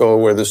they don't go,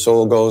 where the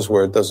soul goes,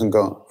 where it doesn't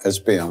go, it's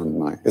beyond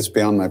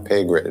my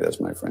pay grade, as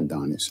my friend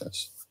Donnie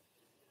says.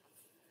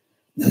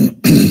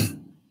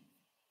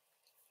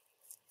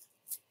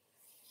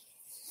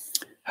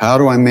 How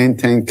do I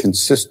maintain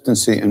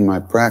consistency in my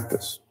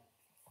practice?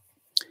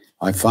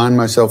 I find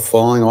myself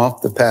falling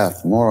off the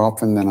path more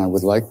often than I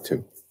would like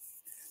to.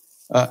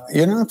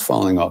 You're not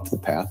falling off the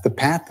path. The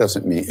path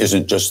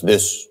isn't just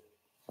this.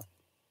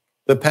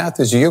 The path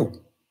is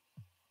you,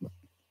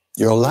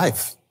 your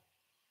life.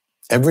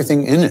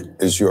 Everything in it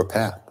is your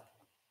path.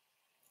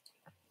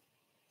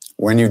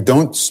 When you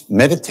don't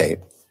meditate,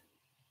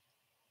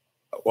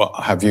 well,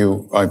 have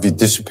you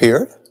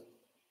disappeared?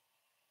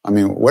 I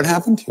mean, what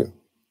happened to you?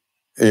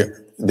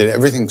 Did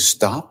everything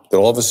stop? Did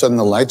all of a sudden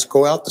the lights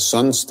go out? The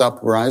sun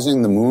stopped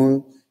rising? The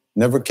moon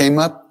never came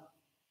up?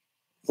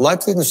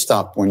 Life didn't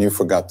stop when you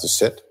forgot to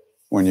sit,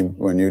 when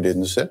you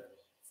didn't sit.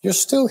 You're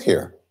still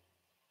here.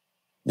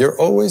 You're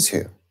always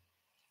here.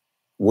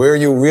 Where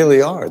you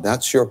really are,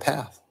 that's your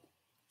path.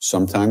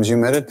 Sometimes you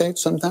meditate,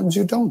 sometimes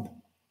you don't.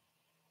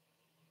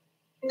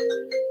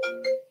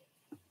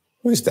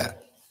 Who's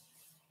that?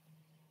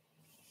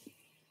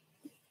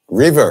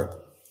 Reverb.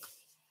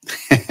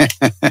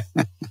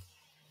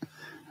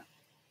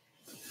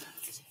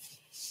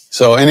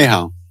 So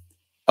anyhow,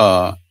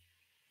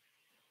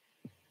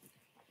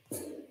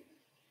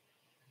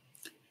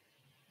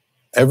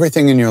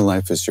 everything in your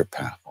life is your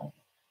path.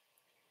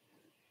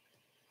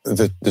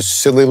 The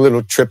silly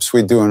little trips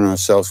we do on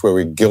ourselves where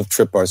we guilt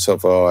trip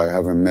ourselves, oh, I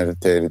haven't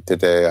meditated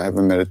today, I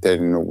haven't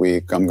meditated in a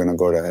week, I'm going to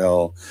go to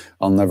hell,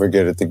 I'll never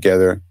get it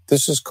together.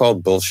 This is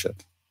called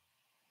bullshit.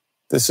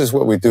 This is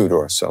what we do to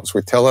ourselves.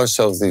 We tell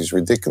ourselves these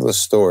ridiculous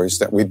stories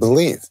that we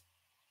believe.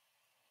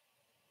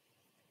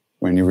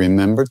 When you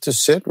remember to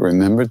sit,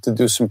 remember to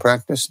do some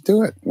practice,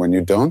 do it. When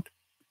you don't.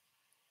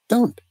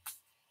 But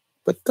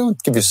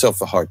don't give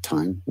yourself a hard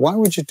time. Why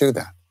would you do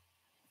that?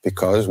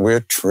 Because we're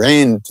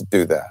trained to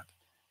do that.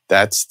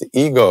 That's the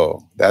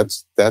ego.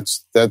 That's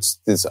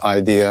this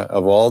idea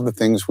of all the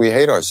things we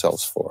hate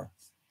ourselves for.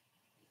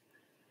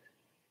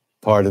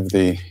 Part of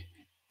the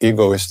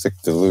egoistic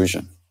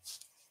delusion.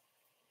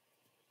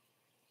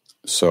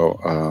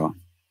 So,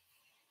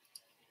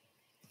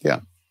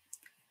 yeah.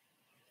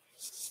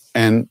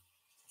 And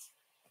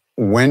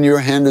when your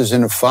hand is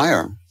in a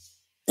fire,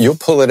 you'll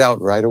pull it out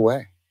right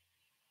away.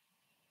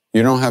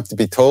 You don't have to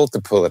be told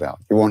to pull it out.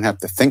 You won't have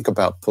to think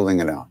about pulling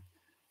it out.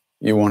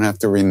 You won't have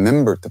to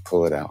remember to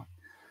pull it out.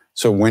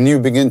 So when you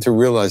begin to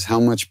realize how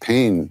much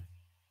pain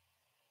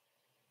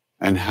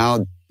and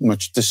how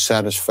much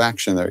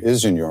dissatisfaction there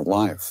is in your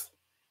life,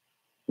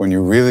 when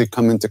you really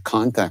come into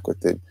contact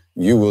with it,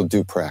 you will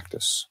do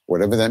practice,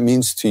 whatever that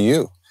means to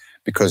you,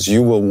 because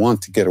you will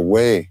want to get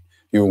away.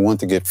 You will want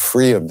to get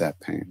free of that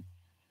pain.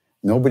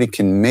 Nobody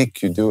can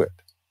make you do it.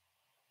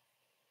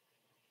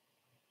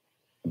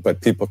 But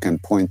people can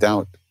point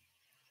out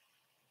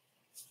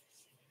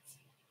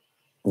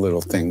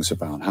little things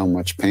about how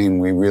much pain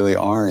we really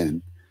are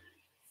in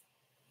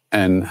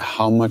and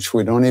how much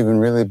we don't even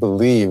really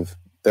believe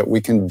that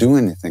we can do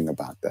anything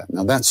about that.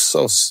 Now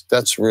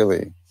that's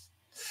really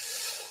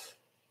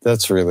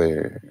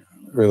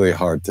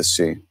hard to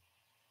see.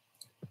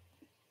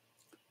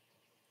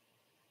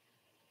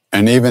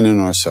 And even in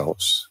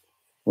ourselves,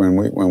 when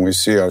we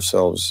see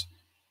ourselves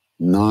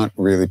not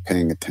really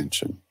paying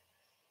attention,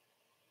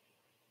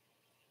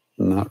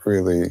 not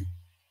really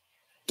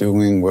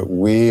doing what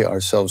we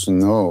ourselves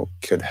know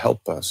could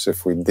help us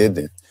if we did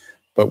it,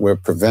 but we're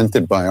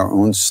prevented by our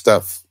own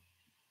stuff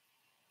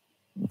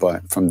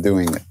from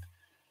doing it.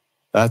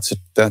 That's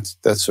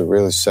a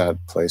really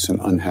sad place, an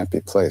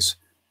unhappy place.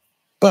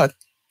 But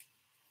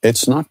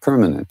it's not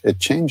permanent. It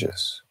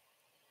changes.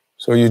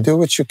 So you do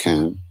what you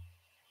can.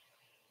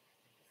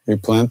 You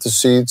plant the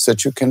seeds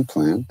that you can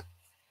plant.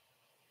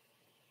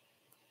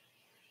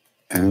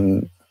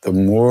 And the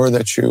more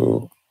that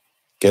you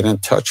get in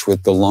touch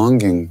with the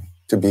longing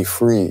to be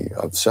free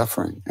of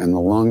suffering and the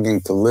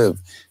longing to live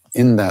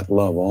in that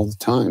love all the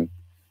time,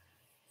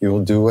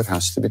 you'll do what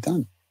has to be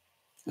done.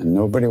 And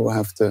nobody will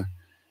have to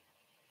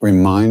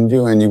remind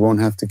you, and you won't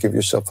have to give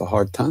yourself a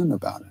hard time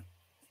about it.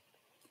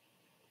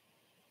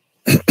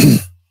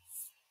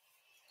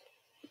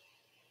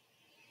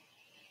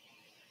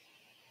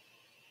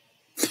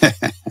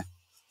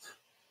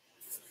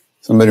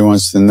 Somebody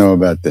wants to know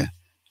about the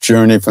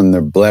journey from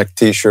the black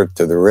t-shirt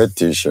to the red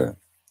t-shirt.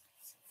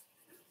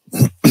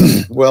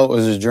 Well, it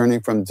was a journey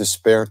from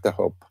despair to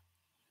hope.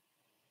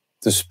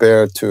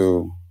 Despair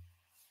to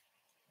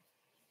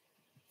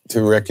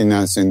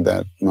recognizing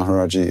that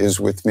Maharaji is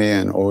with me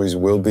and always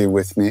will be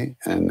with me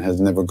and has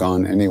never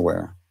gone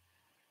anywhere.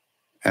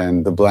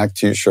 And the black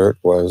t-shirt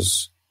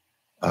was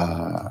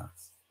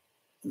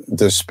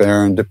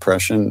despair and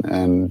depression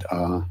and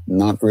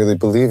not really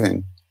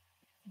believing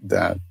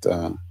that,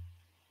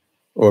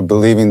 or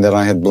believing that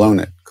I had blown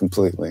it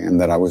completely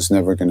and that I was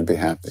never going to be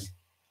happy.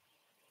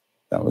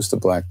 That was the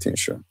black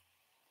t-shirt.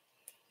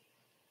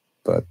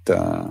 But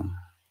the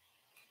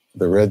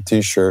red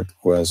t-shirt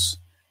was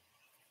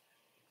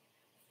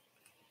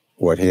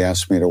what he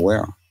asked me to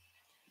wear.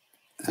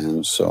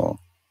 And so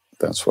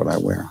that's what I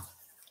wear.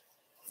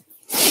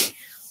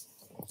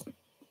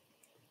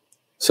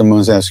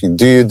 Someone's asking,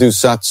 do you do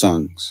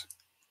satsangs?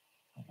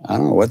 I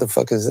don't know, what the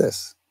fuck is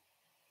this?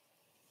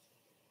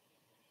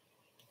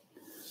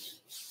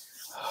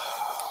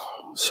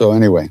 So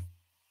anyway.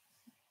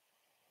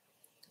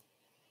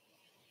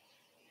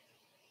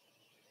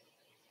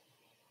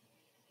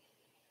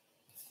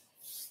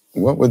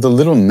 What were the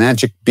little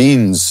magic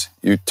beans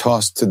you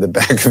tossed to the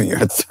back of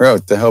your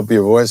throat to help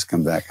your voice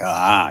come back?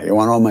 Ah, you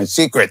want all my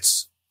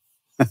secrets.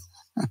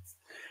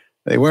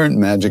 They weren't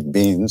magic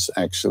beans,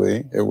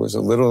 actually. It was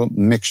a little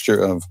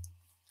mixture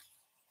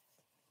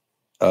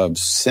of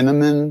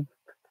cinnamon,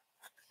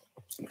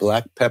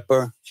 black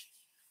pepper,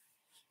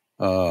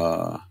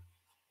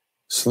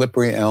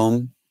 slippery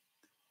elm,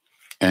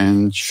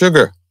 and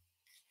sugar.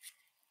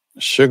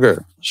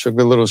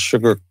 Little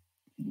sugar,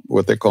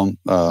 what do they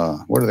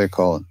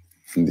call it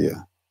in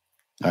India?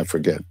 I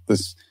forget.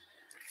 This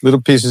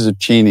little pieces of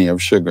chini of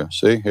sugar.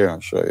 See? Here, I'll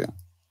show you.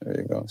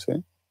 There you go,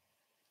 see?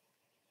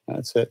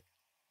 That's it.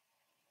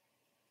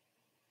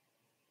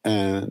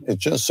 And it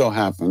just so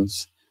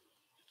happens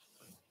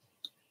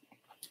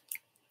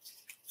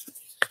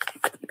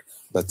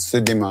that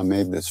Siddhima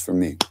made this for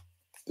me,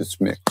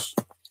 this mix.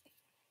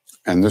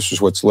 And this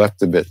is what's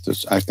left of it.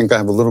 I think I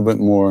have a little bit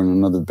more in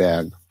another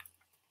bag.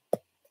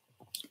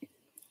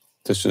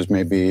 This is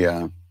maybe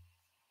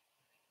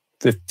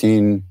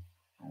 15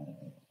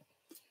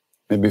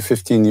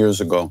 years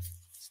ago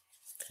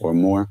or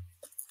more.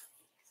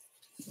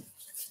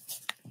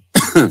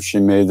 She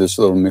made this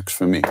little mix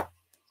for me,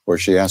 or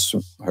she asked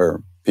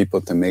her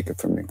people to make it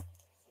for me.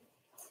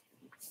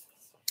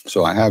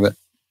 So I have it.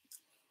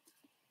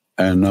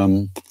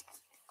 And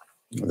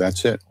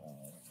that's it.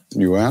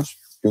 You asked?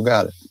 You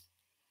got it.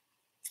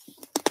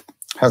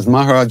 Has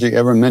Maharaji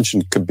ever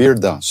mentioned Kabir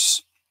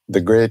Das,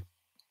 the great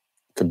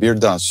Kabir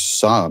Das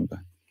Sahib?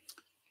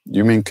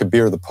 You mean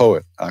Kabir the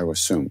poet, I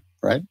assume,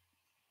 right?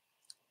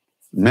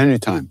 Many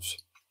times.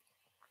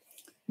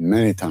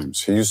 Many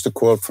times. He used to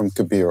quote from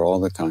Kabir all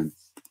the time.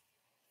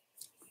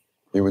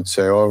 He would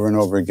say over and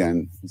over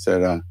again, he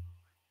said,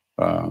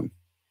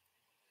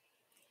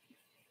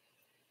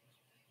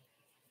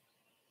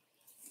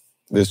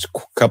 this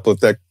couplet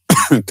that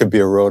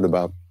Kabir wrote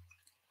about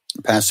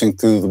passing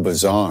through the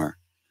bazaar,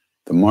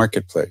 the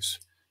marketplace,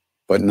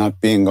 but not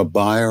being a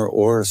buyer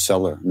or a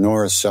seller,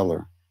 nor a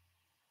seller.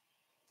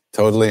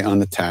 Totally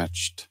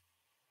unattached,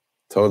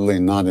 totally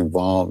not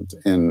involved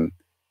in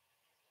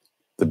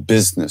the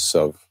business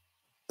of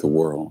the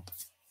world.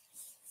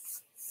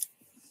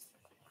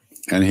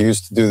 And he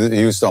used to do that.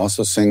 He used to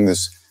also sing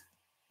this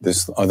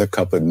other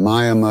couplet,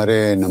 Maya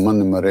mare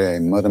naman mare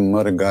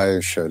margaya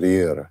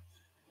sharir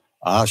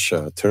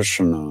asha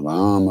trishna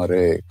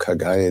ramare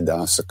kagaye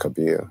dasa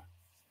kabir,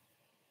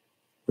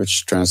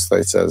 which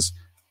translates as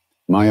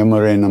Maya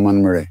mare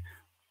naman mare.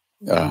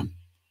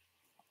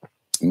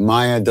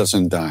 Maya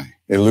doesn't die,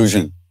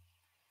 illusion,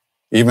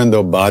 even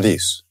though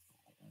bodies,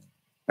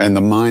 and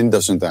the mind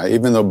doesn't die,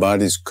 even though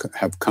bodies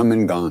have come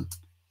and gone.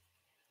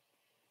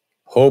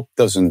 Hope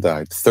doesn't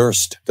die,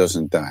 thirst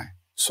doesn't die,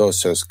 so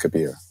says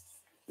Kabir.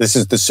 This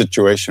is the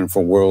situation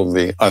for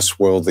us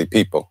worldly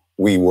people,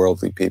 we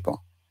worldly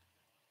people.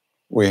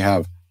 We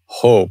have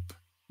hope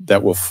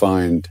that will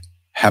find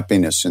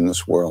happiness in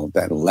this world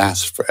that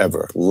lasts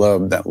forever,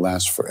 love that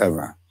lasts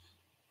forever.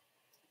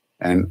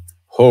 And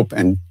hope,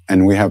 and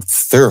we have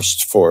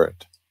thirst for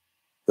it,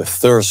 the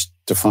thirst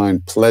to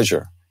find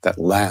pleasure that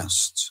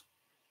lasts.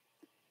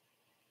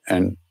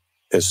 And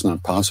it's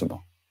not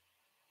possible.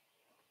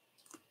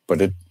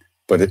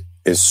 But it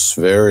is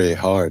very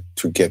hard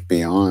to get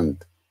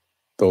beyond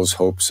those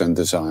hopes and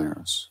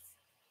desires.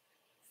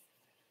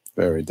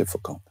 Very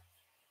difficult.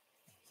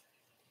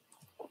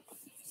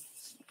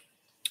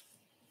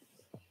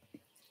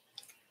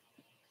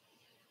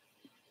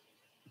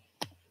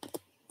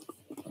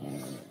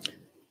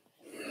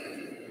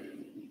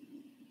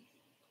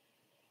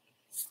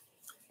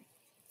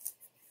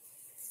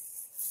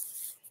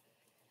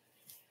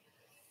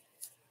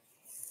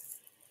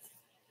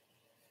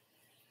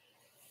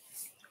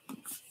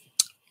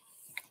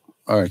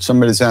 All right,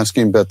 somebody's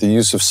asking about the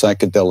use of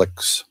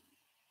psychedelics.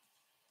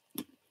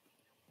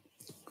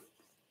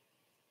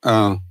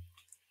 The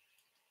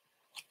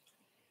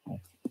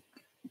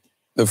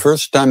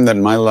first time that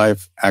my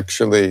life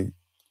actually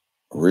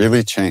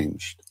really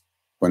changed,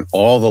 when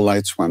all the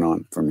lights went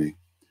on for me,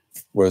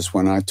 was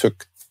when I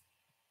took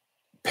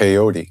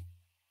peyote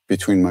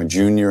between my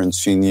junior and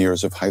senior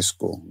years of high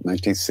school,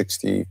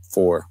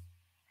 1964.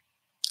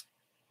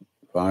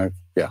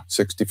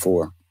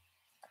 64.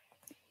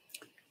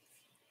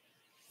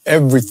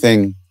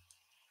 Everything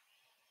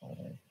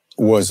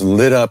was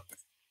lit up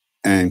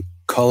and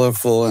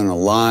colorful and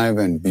alive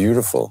and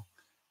beautiful.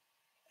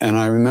 And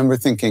I remember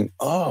thinking,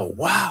 oh,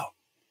 wow,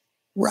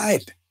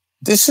 right.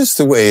 This is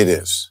the way it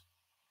is.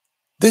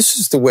 This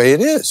is the way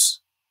it is.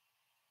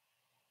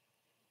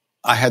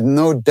 I had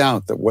no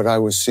doubt that what I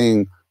was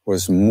seeing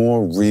was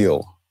more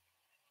real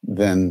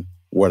than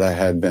what I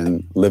had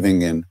been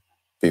living in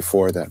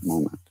before that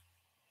moment.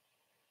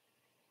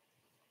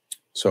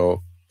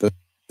 So the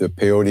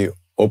peyote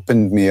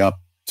opened me up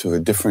to a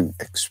different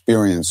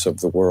experience of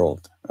the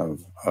world,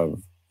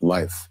 of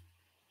life.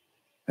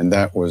 And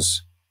that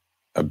was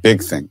a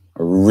big thing,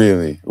 a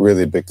really,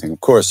 really big thing.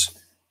 Of course,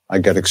 I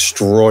got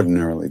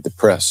extraordinarily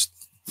depressed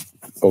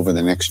over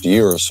the next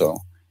year or so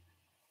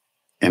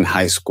in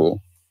high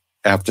school.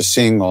 After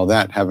seeing all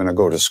that, having to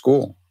go to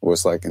school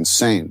was like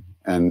insane.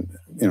 And,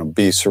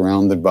 be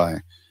surrounded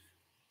by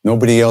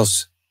nobody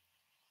else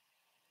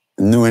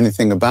knew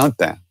anything about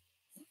that.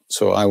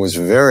 So I was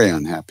very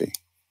unhappy.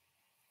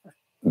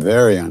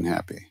 Very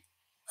unhappy.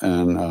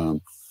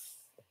 And,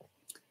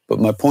 but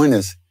my point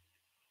is,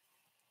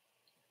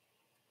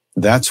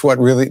 that's what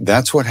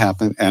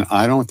happened. And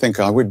I don't think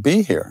I would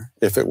be here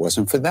if it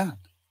wasn't for that.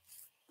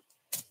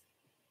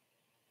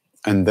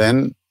 And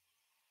then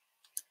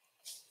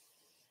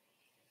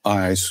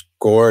I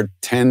scored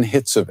 10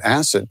 hits of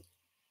acid,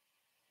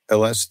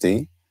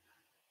 LSD,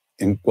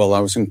 while I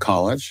was in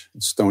college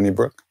at Stony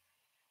Brook.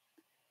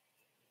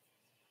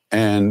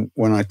 And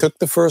when I took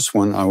the first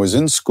one, I was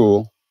in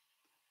school.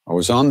 I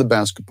was on the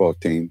basketball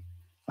team.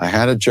 I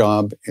had a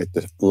job at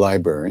the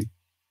library.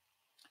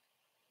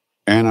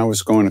 And I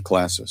was going to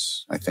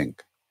classes, I think.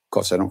 Of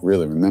course, I don't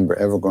really remember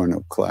ever going to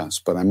a class,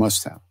 but I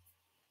must have.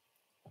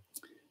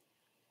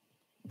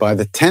 By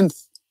the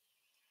 10th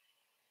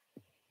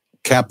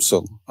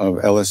capsule of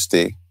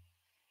LSD,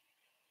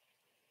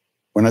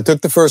 when I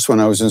took the first one,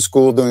 I was in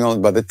school doing all.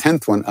 By the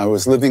 10th one, I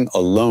was living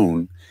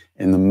alone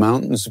in the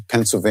mountains of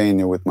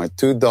Pennsylvania with my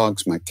 2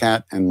 dogs, my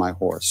cat, and my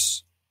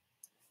horse.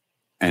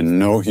 And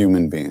no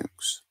human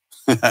beings.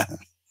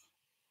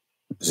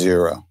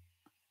 0.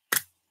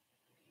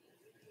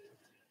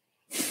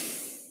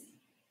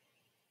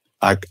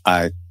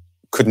 I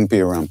couldn't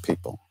be around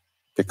people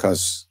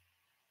because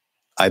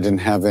I didn't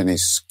have any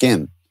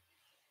skin,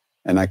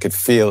 and I could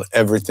feel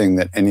everything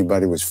that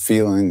anybody was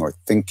feeling or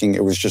thinking.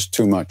 It was just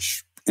too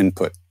much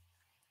input.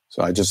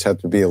 So I just had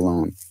to be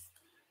alone.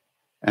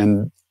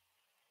 And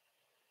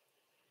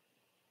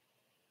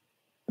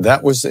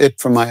that was it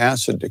for my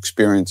acid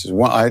experiences.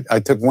 I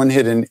took one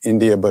hit in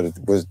India, but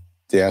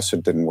the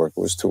acid didn't work.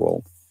 It was too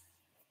old.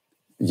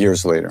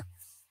 Years later.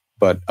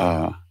 But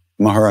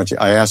Maharaji,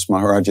 I asked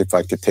Maharaji if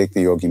I could take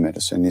the yogi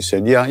medicine. He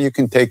said, yeah, you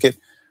can take it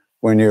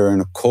when you're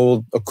in a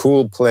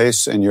cool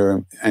place and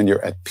you're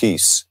at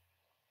peace.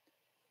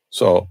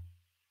 So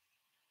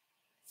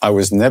I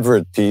was never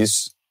at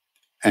peace,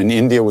 and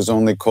India was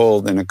only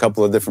cold in a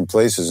couple of different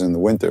places in the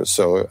winter.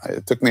 So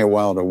it took me a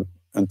while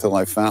until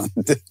I found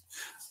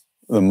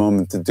the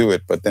moment to do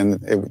it, but then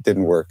it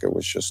didn't work. It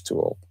was just too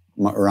old.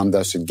 Ram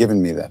Dass had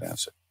given me that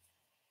acid.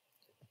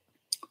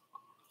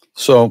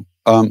 So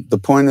the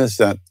point is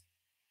that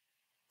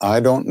I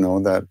don't know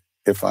that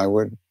if I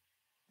would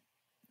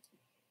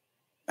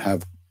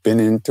have been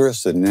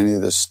interested in any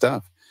of this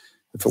stuff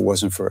if it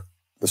wasn't for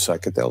the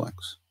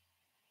psychedelics.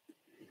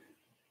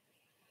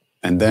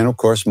 And then, of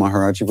course,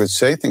 Maharaji would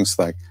say things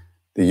like,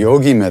 the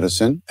yogi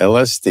medicine,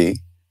 LSD,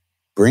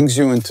 brings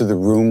you into the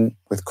room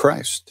with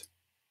Christ.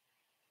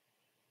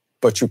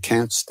 But you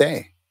can't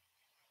stay.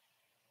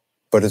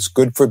 But it's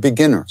good for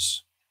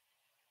beginners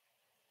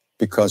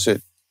because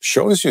it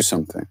shows you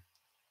something.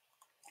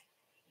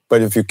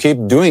 But if you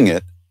keep doing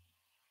it,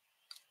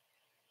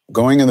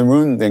 going in the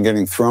room, then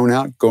getting thrown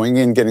out, going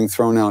in, getting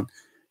thrown out,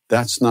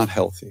 that's not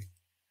healthy.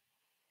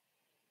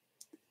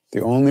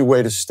 The only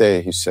way to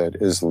stay, he said,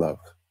 is love.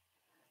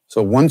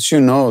 So once you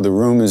know the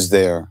room is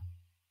there,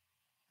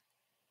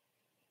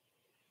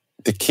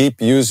 to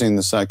keep using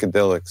the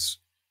psychedelics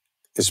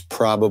is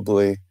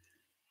probably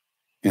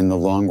in the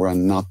long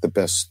run, not the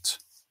best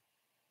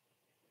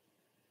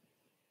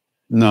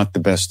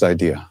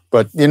idea.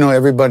 But,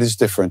 everybody's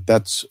different.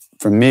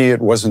 For me,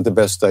 it wasn't the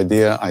best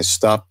idea. I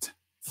stopped,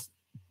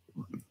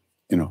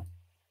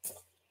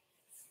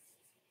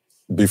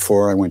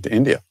 before I went to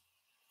India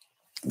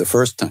the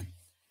first time.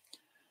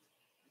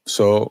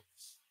 So,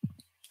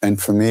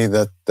 and for me,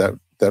 that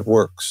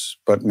works.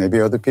 But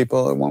maybe other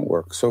people, it won't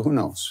work. So who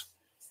knows?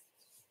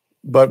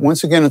 But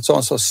once again, it's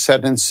also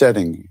set and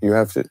setting. You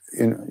have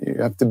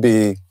to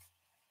be,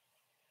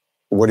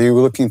 what are you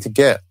looking to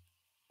get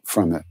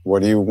from it?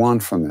 What do you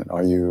want from it?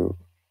 Are you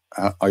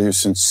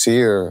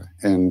sincere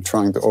in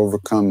trying to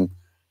overcome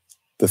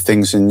the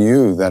things in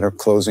you that are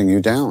closing you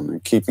down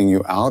and keeping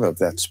you out of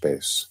that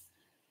space?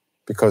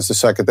 Because the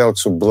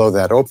psychedelics will blow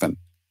that open.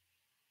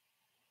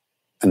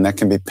 And that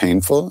can be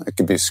painful. It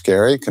can be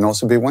scary. It can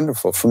also be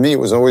wonderful. For me, it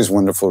was always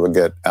wonderful to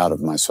get out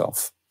of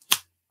myself.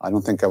 I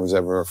don't think I was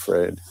ever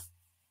afraid.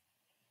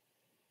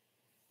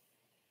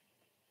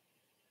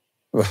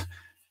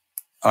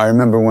 I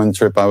remember one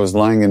trip, I was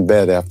lying in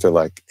bed after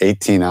like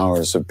 18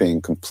 hours of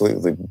being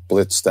completely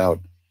blitzed out.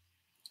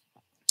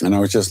 And I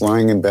was just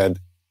lying in bed,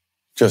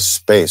 just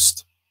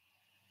spaced.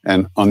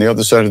 And on the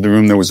other side of the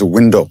room, there was a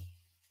window.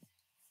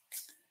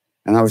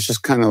 And I was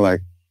just kind of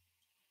like,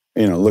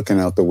 looking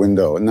out the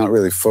window and not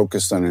really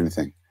focused on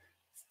anything.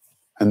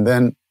 And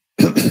then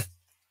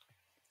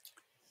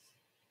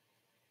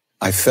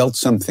I felt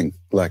something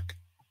like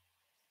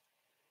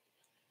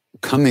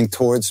coming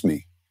towards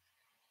me.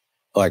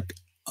 Like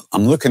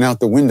I'm looking out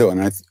the window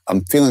and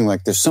I'm feeling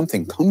like there's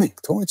something coming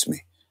towards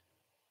me.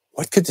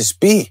 What could this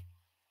be?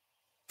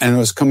 And it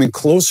was coming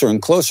closer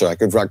and closer. I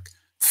could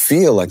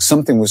feel like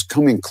something was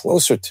coming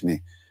closer to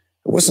me.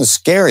 It wasn't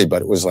scary,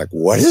 but it was like,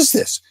 what is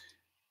this?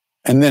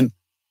 And then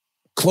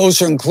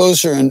closer and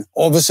closer, and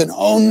all of a sudden,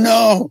 oh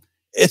no,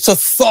 it's a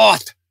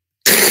thought.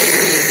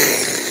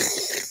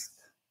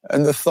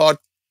 And the thought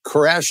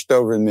crashed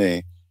over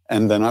me,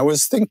 and then I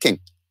was thinking.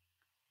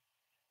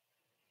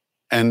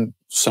 And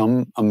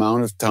some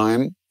amount of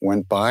time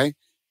went by,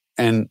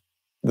 and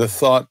the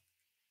thought,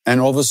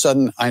 and all of a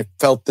sudden I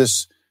felt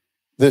this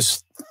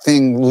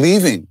thing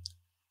leaving,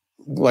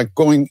 like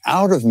going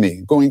out of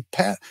me, going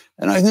past,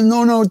 and I said,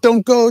 no,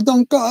 don't go.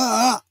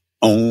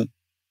 Oh,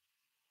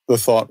 the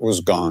thought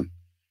was gone.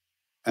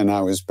 And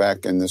I was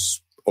back in this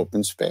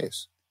open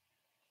space.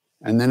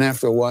 And then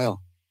after a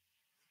while,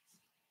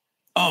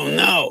 oh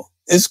no,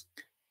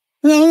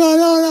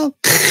 no.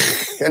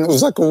 And it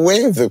was like a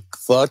wave. The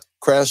thought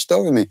crashed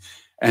over me.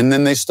 And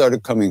then they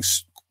started coming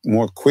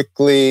more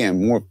quickly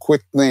and more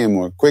quickly and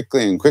more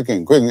quickly and quickly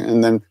and quickly.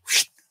 And then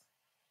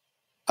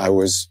I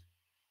was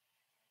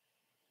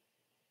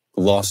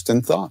lost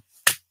in thought.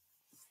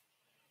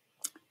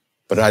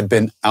 But I'd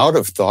been out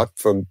of thought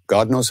for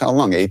God knows how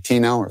long,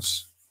 18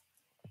 hours.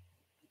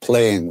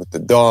 Playing with the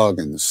dog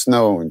in the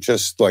snow and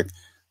just like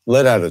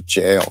let out of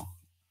jail.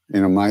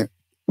 My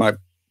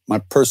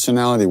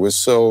personality was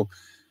so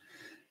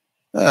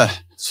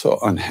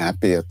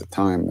unhappy at the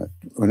time that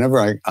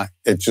whenever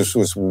it just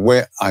was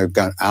where I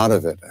got out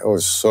of it. It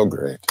was so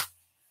great.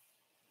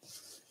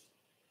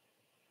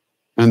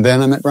 And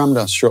then I met Ram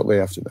Dass shortly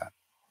after that.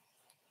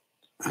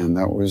 And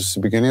that was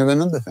the beginning of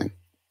another thing.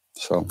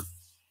 So,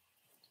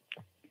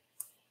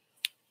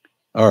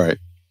 all right.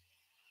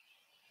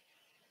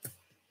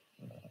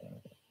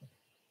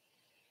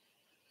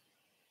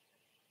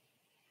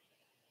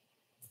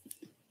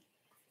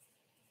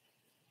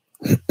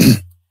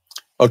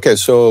 Okay,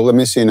 so let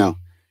me see now.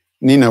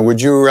 Nina,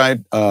 would you write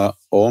Om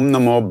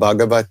Namo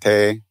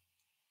Bhagavate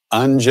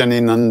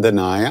Anjani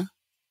Nandanaya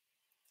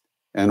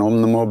and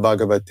Om Namo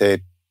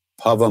Bhagavate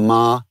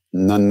Pavama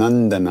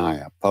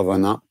Nandanaya.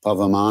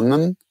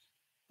 Pavamanan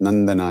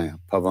Nandanaya.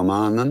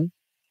 Pavamanan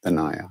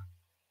Danaya.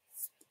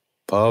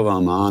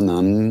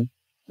 Pavamanan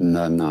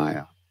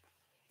Nandanaya.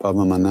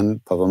 Pavamanan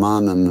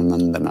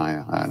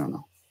Nandanaya. I don't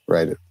know.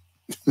 Write it.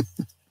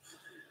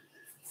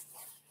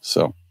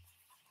 So.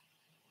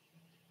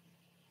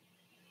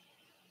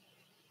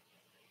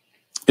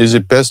 Is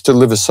it best to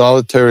live a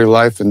solitary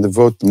life and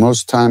devote the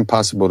most time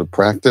possible to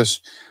practice?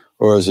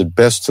 Or is it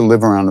best to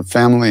live around a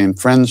family and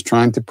friends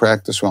trying to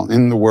practice while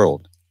in the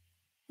world?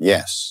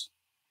 Yes,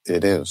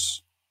 it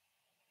is.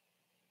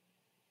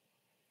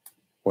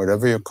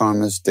 Whatever your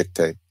karmas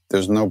dictate,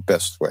 there's no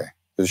best way.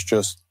 There's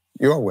just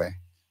your way.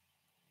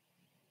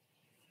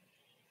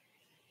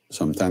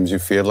 Sometimes you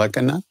feel like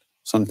a nut.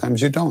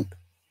 Sometimes you don't.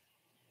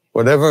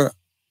 Whatever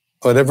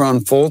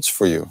unfolds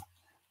for you.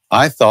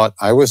 I thought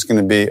I was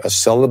going to be a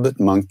celibate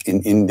monk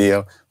in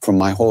India for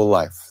my whole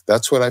life.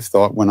 That's what I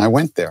thought when I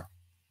went there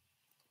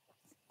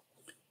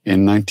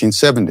in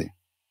 1970.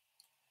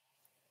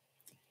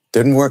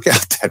 Didn't work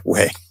out that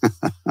way.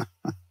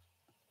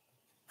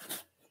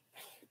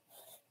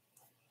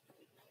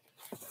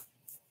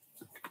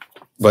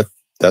 But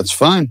that's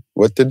fine.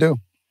 What to do?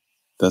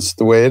 That's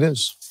the way it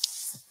is.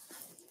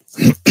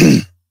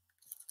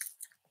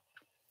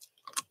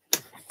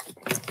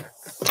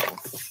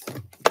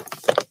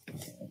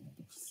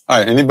 All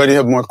right, anybody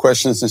have more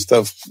questions and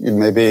stuff?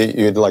 Maybe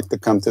you'd like to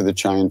come to the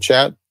Chai and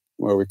chat.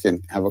 where we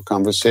can have a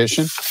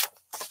conversation.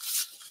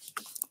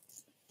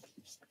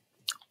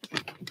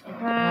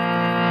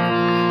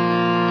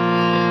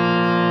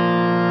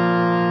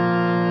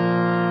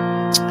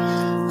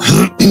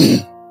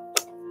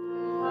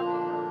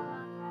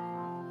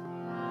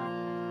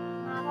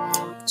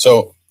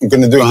 So I'm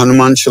going to do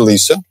Hanuman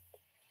Chalisa.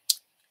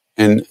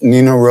 And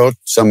Nina wrote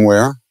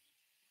somewhere,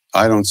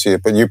 I don't see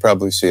it, but you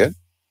probably see it,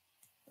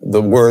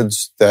 the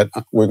words that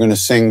we're going to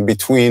sing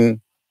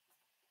between,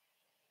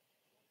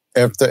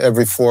 after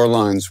every 4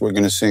 lines, we're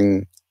going to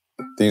sing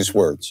these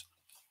words.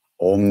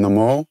 Om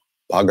Namo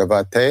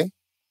Bhagavate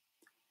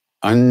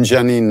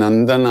Anjani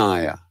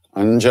Nandanaya.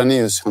 Anjani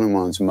is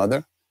Hanuman's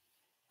mother.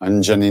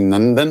 Anjani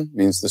Nandan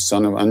means the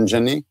son of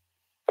Anjani.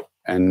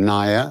 And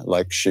Naya,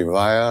 like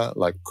Shivaya,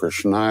 like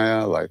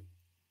Krishnaya, like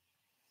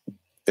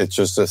it's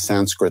just a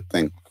Sanskrit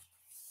thing.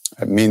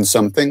 It means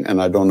something,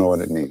 and I don't know what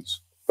it means,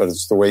 but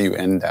it's the way you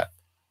end that.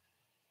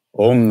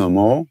 Om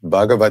Namo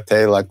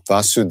Bhagavate, like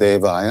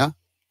Vasudevaya,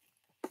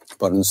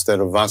 but instead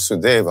of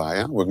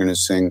Vasudevaya, we're going to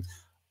sing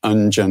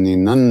Anjani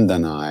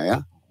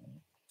Nandanaya.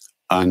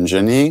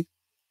 Anjani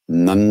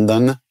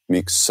Nandan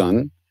means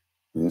son.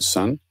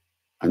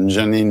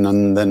 Anjani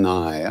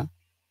Nandanaya.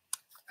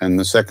 And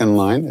the second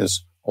line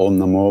is Om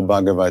Namo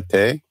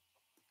Bhagavate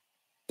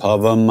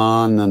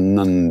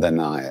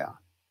Pavamananandanaya.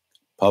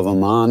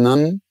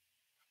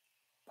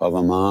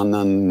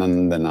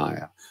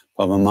 Pavamananandanaya.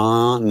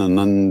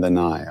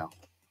 Pavamananandanaya.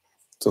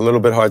 It's a little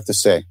bit hard to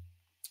say,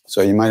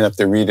 so you might have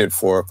to read it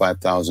 4,000 or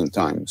 5,000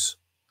 times,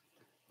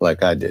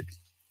 like I did.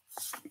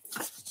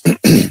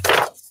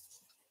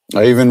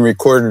 I even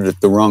recorded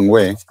it the wrong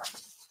way,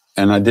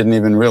 and I didn't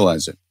even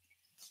realize it.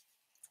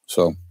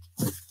 So,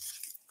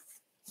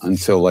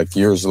 until like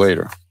years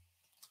later.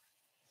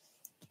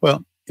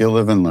 Well, you'll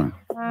live and learn.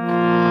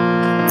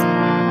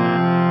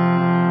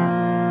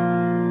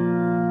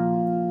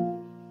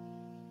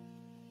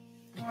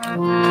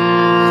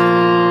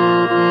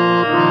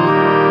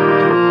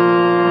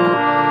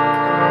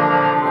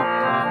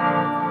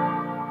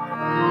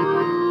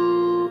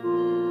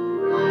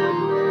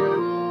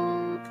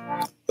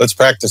 Let's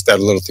practice that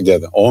a little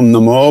together. Om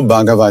Namo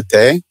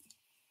Bhagavate.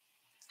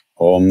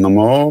 Om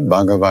Namo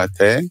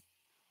Bhagavate.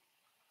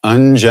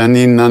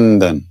 Anjani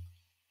Nandan.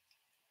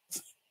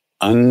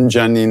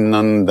 Anjani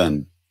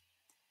Nandan.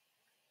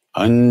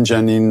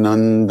 Anjani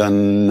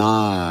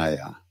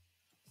Nandanaya.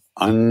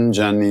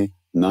 Anjani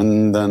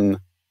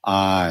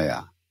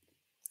Nandanaya.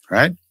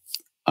 Right?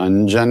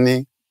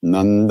 Anjani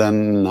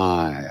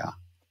Nandanaya.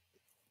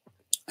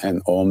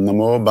 And Om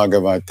Namo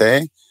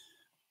Bhagavate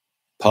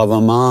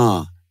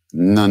Pavama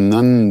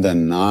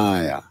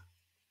Nandanaya.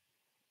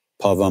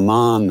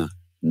 Pavamana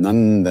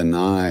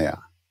Nandanaya.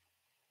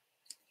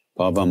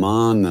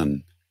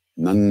 Pavamanan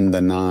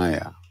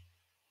Nandanaya.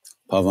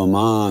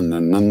 Pavamana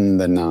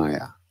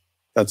Nandanaya.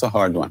 That's a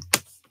hard one.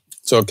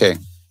 It's okay.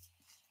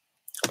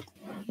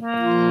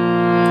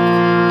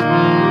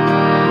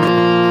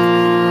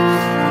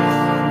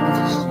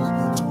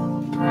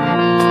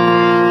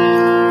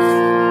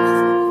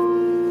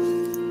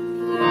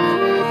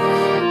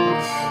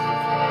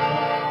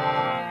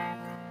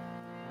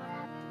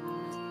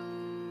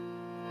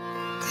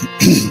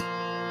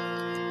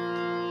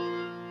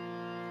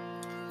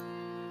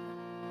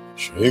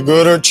 Shri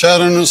Guru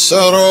Charana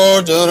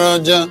Saroja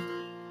Raja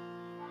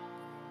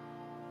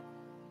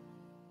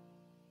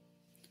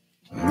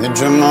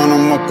Nijamana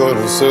Mukur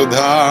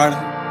Sudhar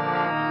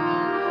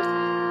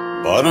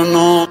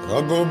Varano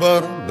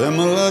Raghubar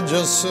Bimala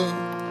Jasu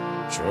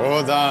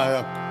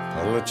Chodayak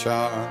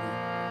Palachar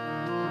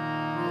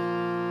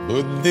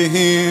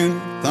Buddhihin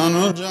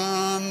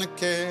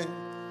Tanujanake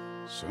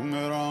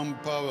Sumiram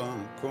Pavan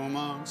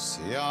Kumar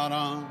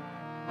Siyaram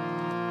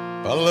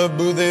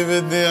Palabuddhe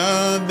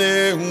Vidya De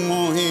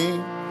Mohi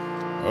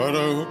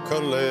Arahu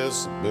Kales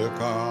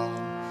Bikar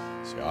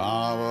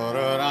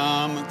Syavara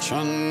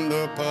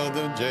Ramachandra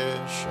Padaje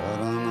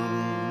Sharanam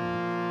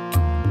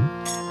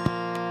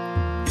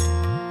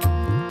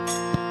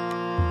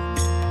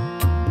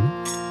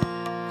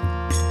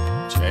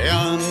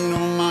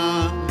Jayanuma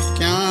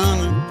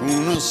Kyana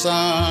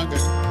Punasaga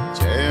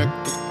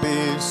Jayakapi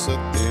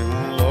Sati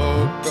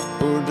Loka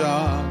Puja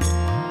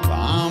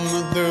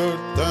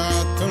Ramadurta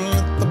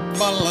Tulita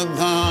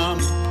Baladham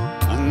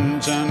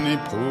Anjani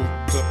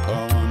Putra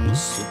Pavan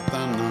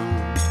Sutana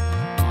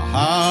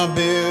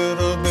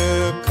Mahavira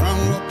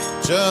Vikram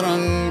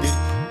Charangi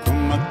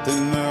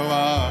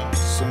Kumatinava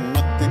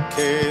Sumati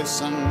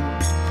Kesan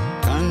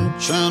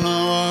Kanchana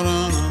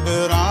Varana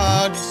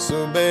Viraj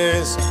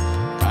Subesa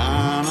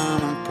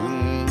Kanana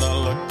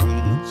Kundala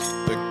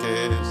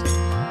Kunstakesa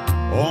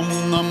Om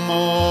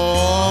Namo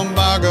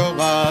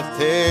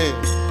Bhagavate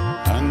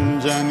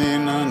Anjani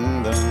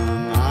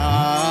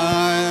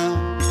Nandanaya.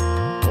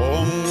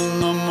 Om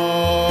Namo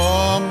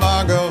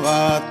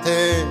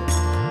Bhagavate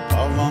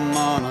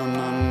Pavamana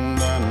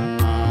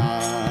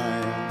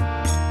Nandanaya.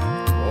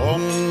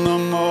 Om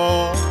Namo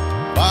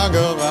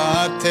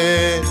Bhagavate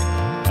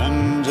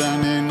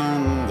Anjani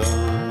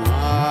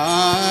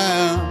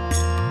Nandanaya.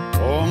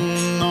 Om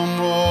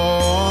Namo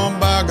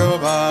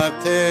Bhagavate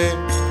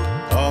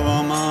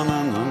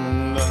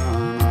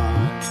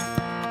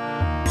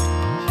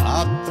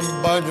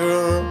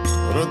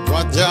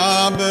Urdhvaja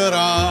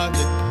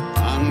Biraje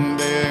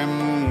Ande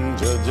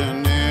Munja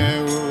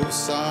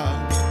Janeusa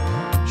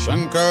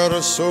Shankar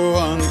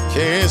Suvan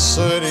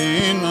Kesari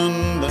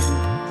Nandan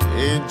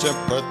Teja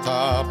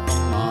Pratap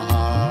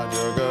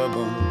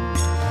Mahajagabam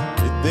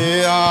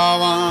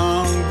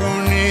Vidyavan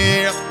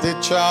Guniyati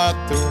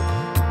Chatu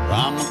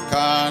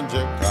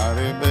Ramakaja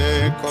Karibe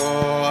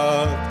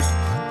Koat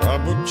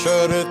Prabhu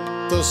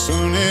Charita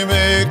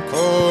Sunibe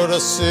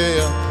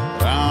Korasya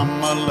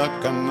Rama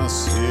Lakana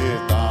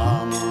Sita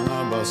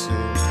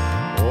Manabasi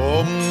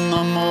Om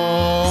Namo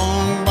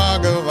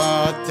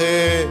Bhagavate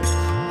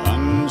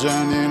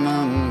Anjani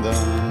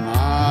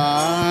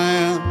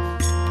Nandanaya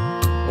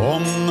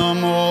Om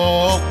Namo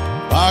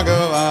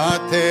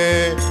Bhagavate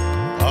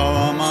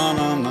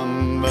Pavamana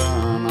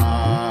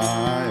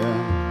Nandanaya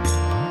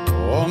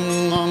Om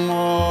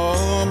Namo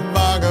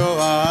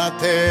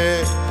Bhagavate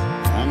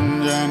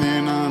Anjani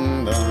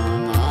Nandanaya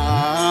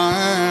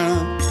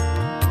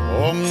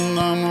Om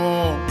Namo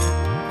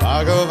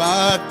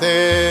Bhagavate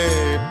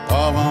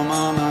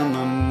Pavamana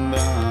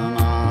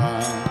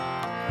Nandanaya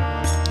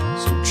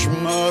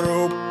Sukshma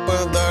Rupa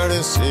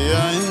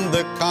Darisya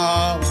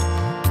Indakava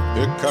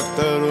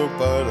Vikata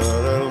Rupa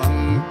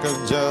Daralanka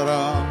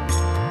Jara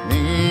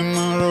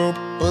Nima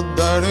Rupa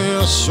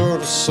Darisya Sur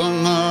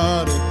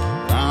Sanhari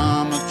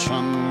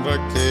Ramachandra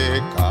Ke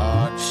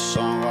Kaj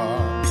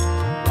Samvar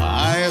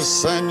Vaya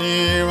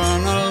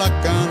Sanjivana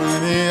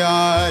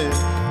Lakanadiyaya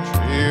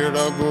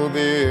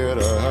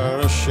Ragubira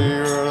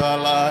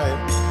Shiralai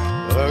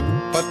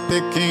Ragupati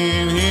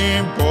Kinhi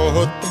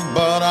Bohut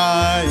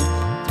Barai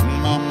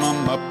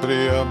Mama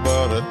Priya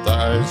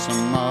Bharatai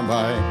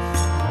Samabhai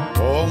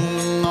Om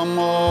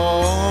Namo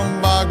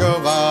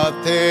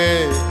Bhagavate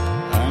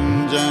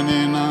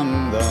Anjani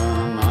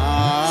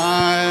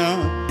Nandanaya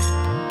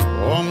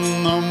Om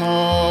Namo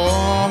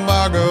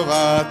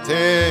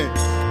Bhagavate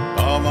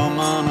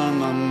Pavamana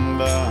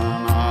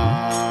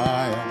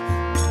Nandanaya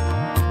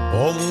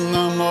Om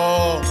Namo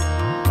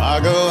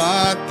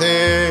Bhagavate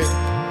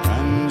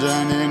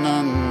Anjani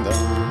Nandanaya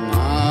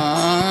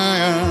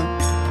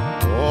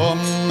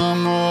Om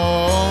Namo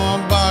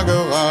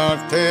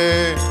Bhagavate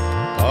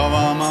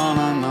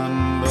Pavamana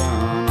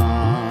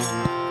Nandanaya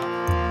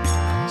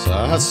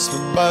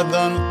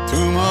Sahasrabadan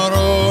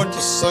Tumaro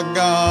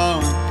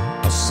Jasagavan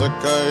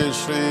Asakai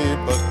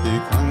Shripati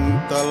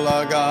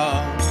Kantalaga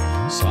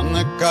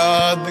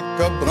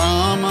Sanakadika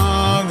Brahma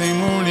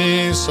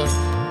Vimunisa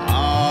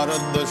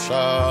Arada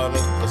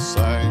Sharada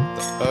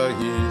Saita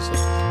Ahisa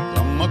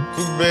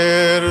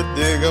Yamakuber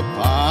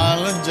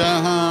Digapala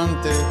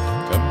Jahante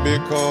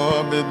Kabiko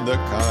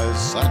Bidakai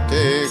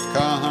Sake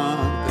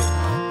Kahante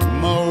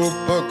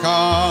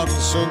Maupakar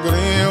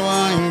Sugriva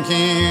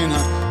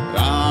Inkina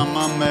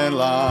Rama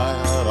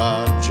Melaya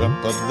Raja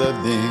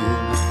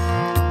Padadina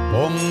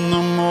Om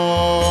Namo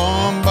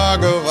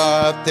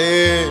Bhagavate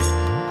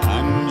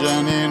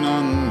Anjani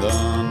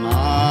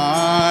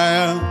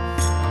Nandanaya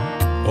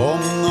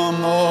Om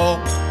Namo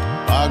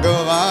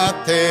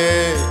Bhagavate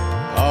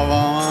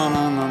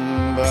Pavamana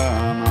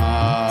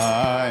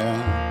Nandanaya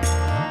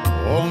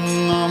Om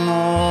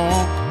Namo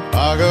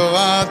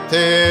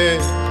Bhagavate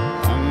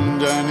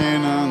Anjani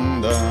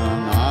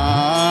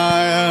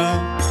Nandanaya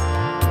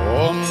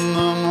Om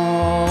Namo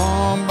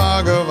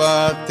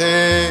Bhagavate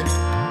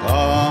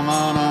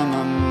Pavamana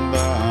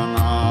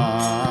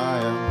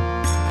Nandanaya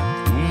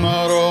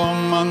Umaro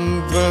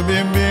Mantra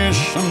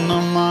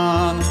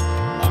Vibhishanamana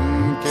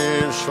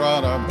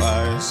Lankeshwara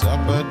Bhai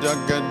Sabha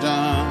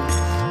Jagajan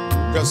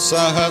Yuga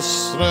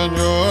Sahasra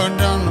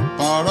Jojan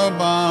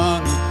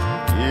Paraban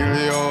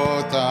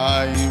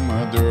Ilyotai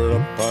Madhura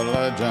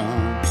Palajan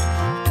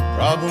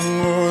Prabhu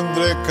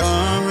Mudrika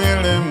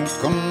Vile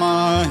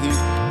Mukamahi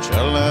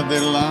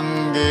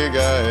Chaladilangi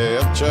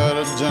Gaya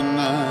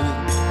Charjana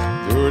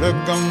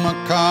Durgama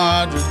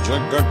Kaj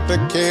Jagat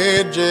Ke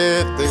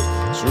Jete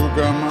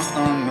Sugama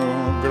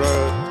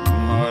Anugrat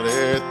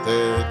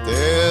Marete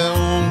Te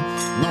Om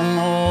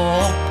Namo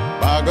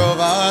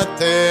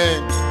Bhagavate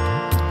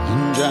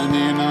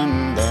Anjani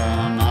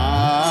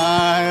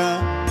Nandanaya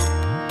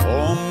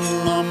Om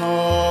Namo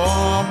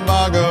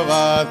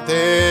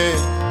Bhagavate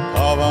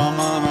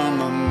Pavamana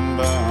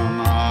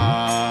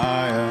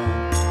Nandanaya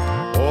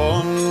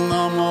Om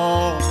Namo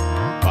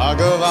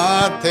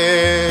Bhagavate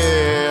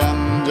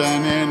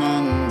Anjani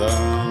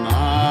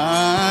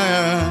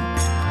Nandanaya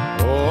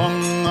Om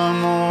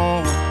Namo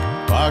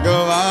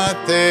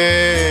Bhagavate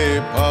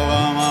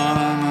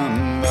Pavamana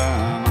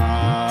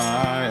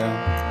Nandanaya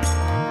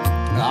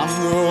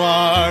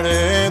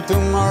Ramduare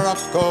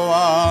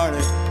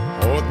Tumarakovare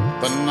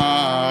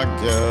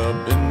Ottanagya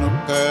Binu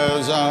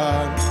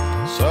Pezar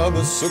Sab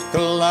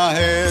Sukla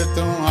Hai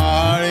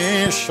Tumhari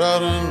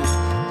Sharan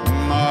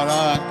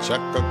Tumhara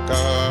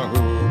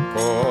Chakakahu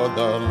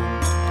Kodaran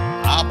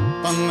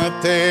Apan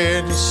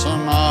Tej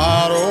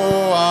Samaro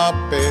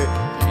Ape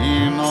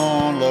Ino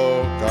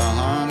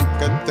Lokahan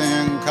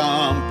Katen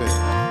Kampe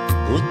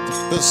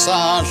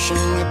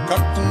Utpasashan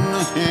Katan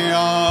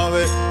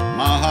Hiave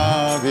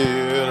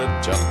Mahavir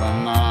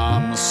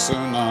Japanam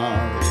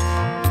Sunave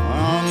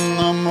Om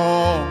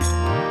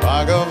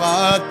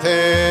Bhagavate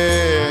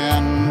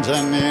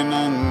Anjani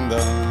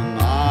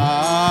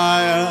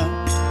Nandanaya.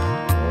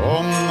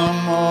 Om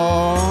Namo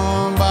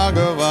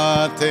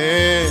Bhagavate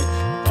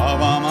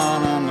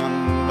Pavamana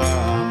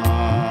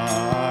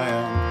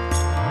Nandanaya.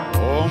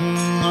 Om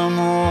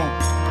Namo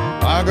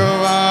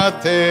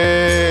Bhagavate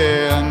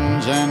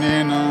Anjani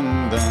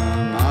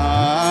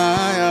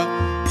Nandanaya.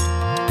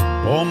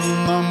 Om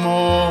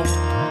Namo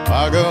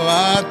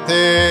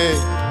Bhagavate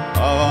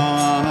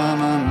Pavamana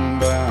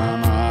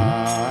Nandanaya.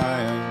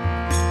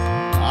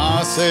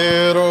 Naase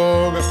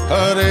rog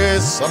hare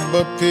sab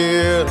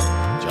pir,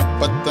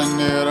 japat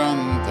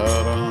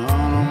nirantar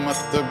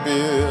hanumat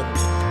bir.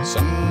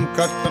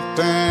 Sankat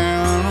te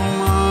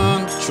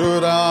hanuman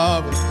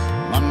churav,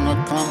 man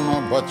kam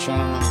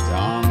bachan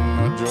dhyan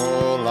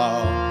jola.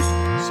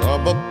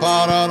 Sab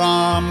para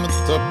ram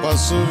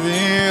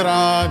tapasvi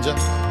raja,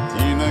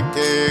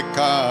 तिनके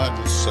काज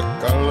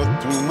सकल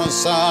तुम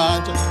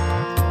साज.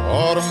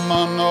 और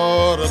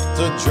मनोरथ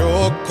जो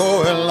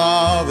कोई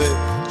लावे,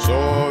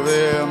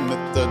 सोवे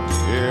अमित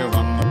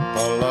जीवन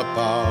फल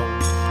पावे.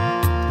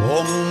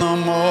 ओम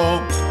नमो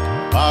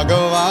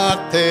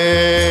भगवते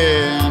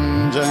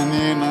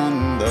अंजनी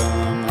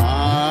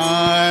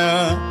नंदनाय.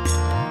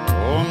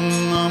 ओम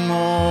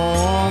नमो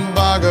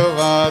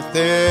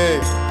भगवते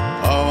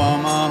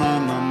पवमान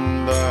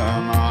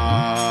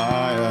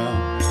नंदनाय.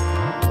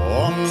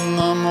 ओम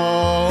नमो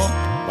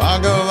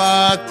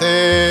भगवते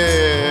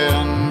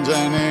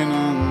अंजनी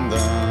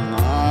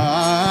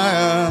नंदनाय.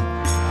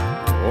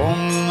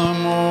 ओम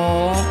नमो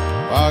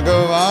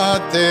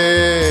भगवते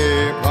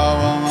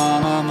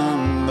पवमान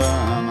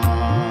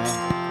नंदनाय.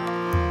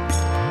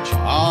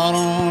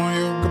 चारों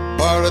युग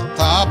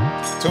प्रताप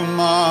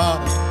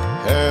तुम्हारा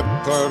है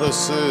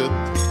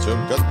प्रसिद्ध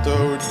जगत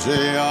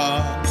उजिया.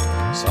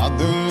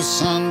 साधु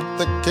संत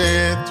के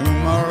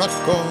तुम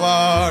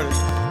रखवारे,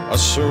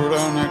 असुर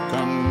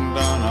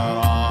कंदन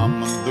राम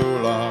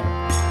दुलार.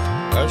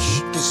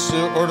 अष्ट से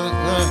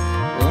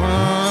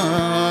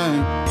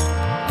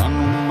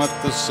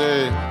हनुमत से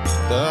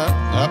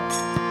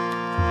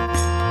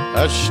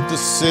अष्ट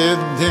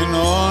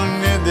सिद्धिनो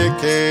निधि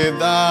के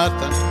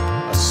दाता.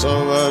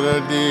 असवर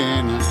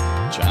दीन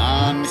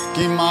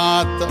जानकी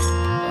माता,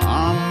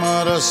 राम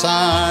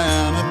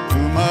रसायन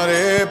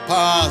तुम्हारे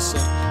पास.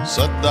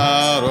 सदा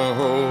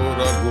रहो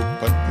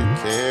रघुपति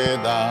के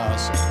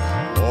दास.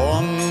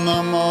 ओम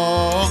नमो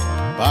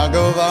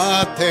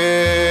भगवते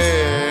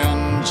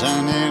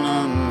अंजनी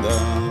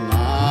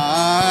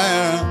नंदनाय.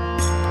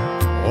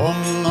 ओम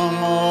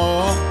नमो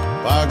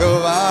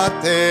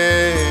भगवते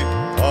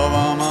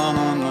पवमान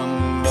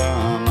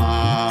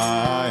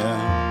नंदनाय.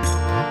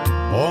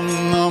 ओम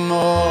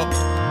नमो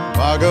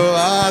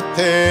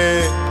भगवते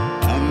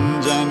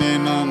अंजनी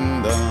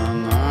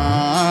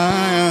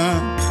नंदनाय.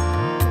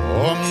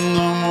 ओम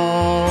नमो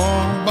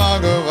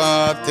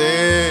भगवते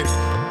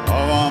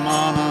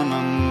पवमान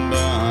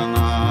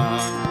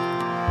नंदनाय.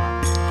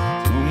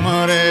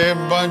 तुम्हारे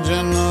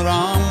भजन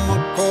राम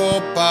को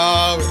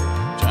पावे,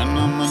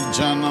 जन्म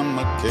जन्म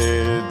के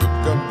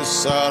दुख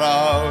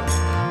बिसरावे.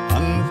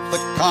 अंत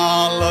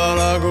काल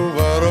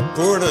रघुवर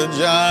पुर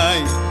जाय,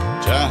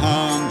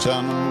 जहाँ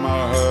जन्म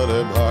हर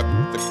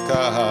भक्त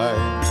कहाय.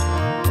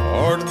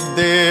 और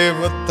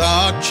देवता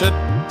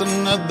चित्त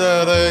न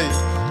डरे,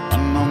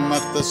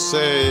 हनुमत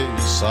से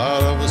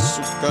सर्व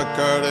सुख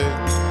करे.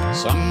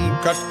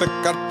 संकट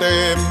कटे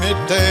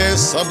मिटे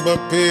सब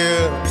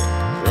पीर,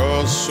 जो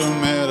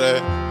सुमेरे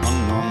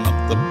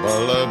हनुमत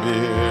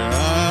बलबीर.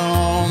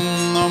 ओम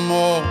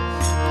नमो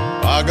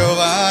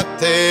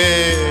भगवते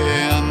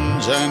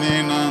अंजनी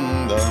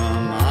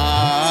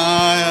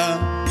नंदनाय.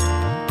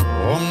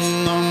 ओम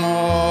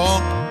नमो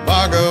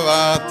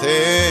भगवते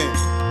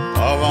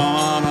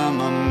पवन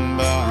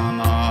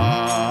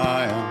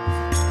नंदनाय.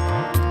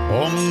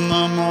 ओम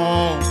नमो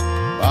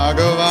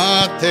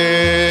भगवते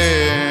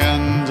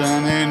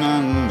अंजनी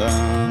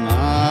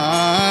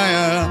नंदनाय.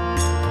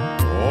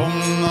 ओम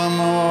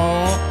नमो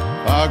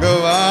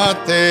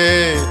भगवते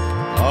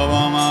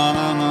पवमान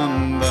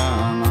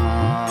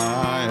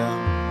नंदनाय.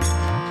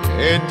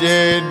 जय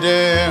जय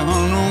जय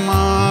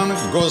हनुमान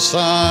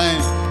गोसाई,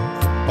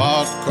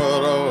 पाठ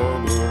करो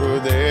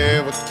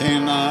गुरुदेव की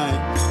नाई.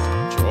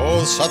 जो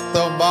 7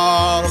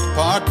 बार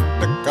पाठ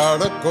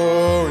कर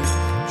कोई,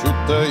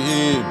 चुत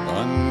ही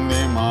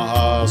बंदी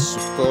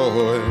महासुख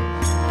होय.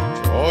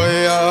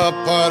 जोया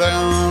पर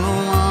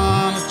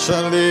हनुमान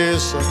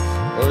चालीसा,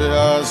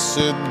 होया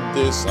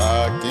सिद्धि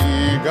साकी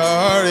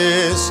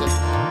गणेश.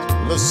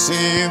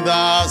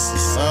 तुलसीदास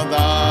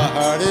सदा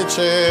हरि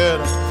चेर,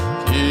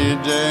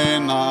 कीजय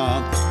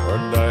नाथ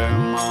हृदय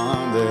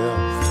महादेव.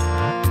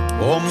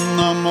 ओम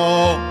नमो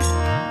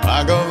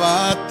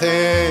भगवते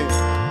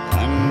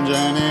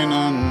अंजनी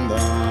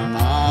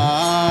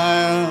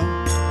नंदनाय.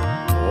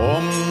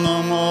 ओम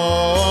नमो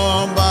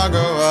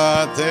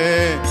भगवते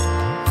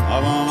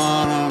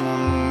पवमान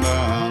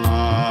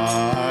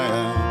नंदनाय.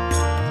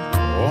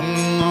 ओम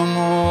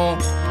नमो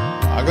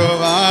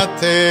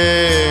भगवते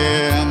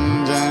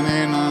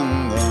अंजनी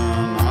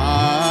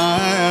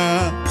नंदनाय.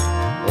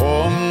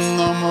 ओम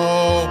नमो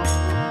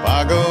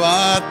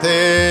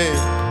Bhagavate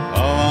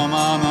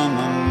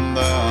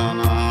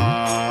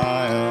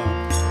Pavamanandanaya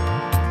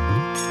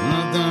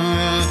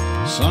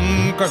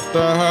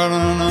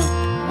Sankataharana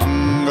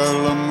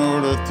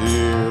Mangalamurti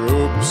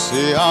Rup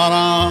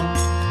Siyaram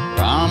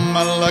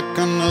Rama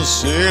Lakshmana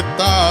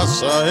Sita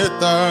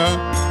Sahita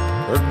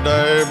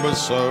Hriday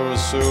Basav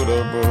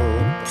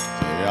Surabhuti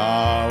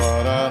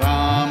Yavara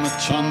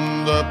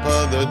Ramachandra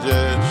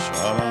Padaje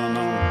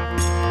Sharanam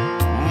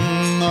Om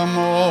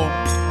Namo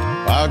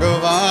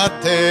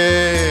Bhagavate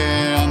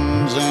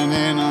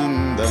Anjani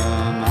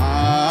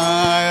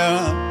Nandanaya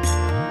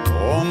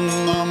Om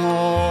Namo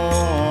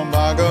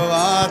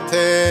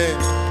Bhagavate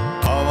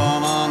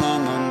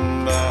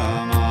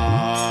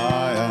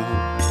Pavamanandanaya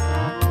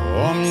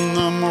Om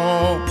Namo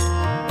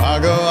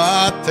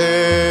Bhagavate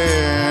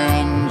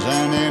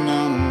Anjani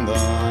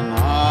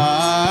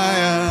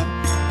Nandanaya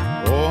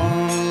Om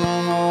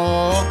Namo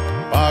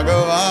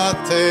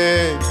Bhagavate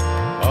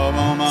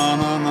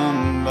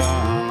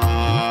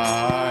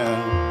Pavamanandanaya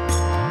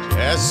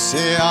Jai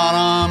Siya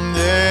Ram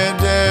Jai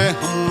Jai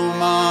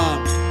Hanuman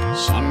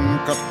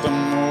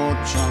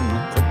Sankatamochan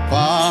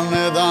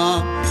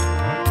Kripanidhan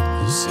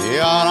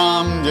Siya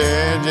Ram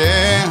Jai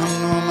Jai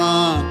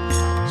Hanuman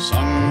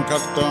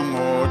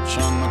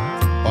Sankatamochan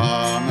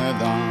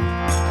Kripanidhan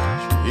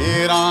Shri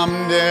Ram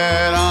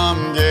Jai Ram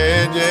Jai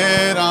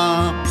Jai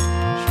Ram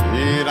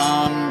Shri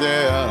Ram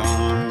Jai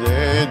Ram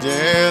Jai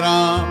Jai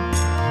Ram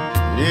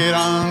Shri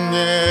Ram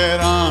Jai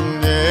Ram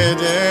Jai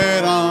Jai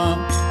Ram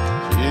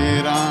Shri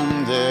Ram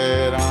Jai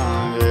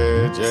Ram Jai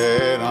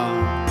Jai Ram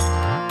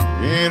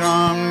Shri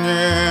Ram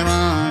Jai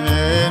Ram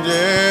Jai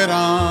Jai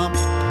Ram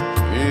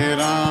Shri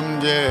Ram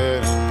Jai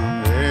Ram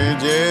Jai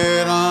Jai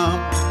Ram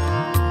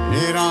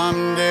Shri Ram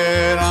Jai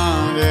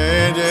Ram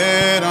Jai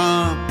Jai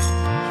Ram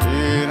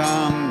Shri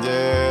Ram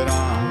Jai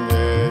Ram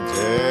Jai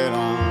Jai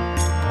Ram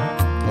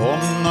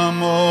Om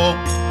Namo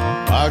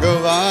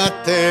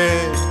Bhagavate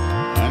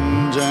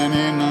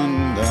Anjani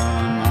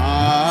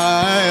Nandanaya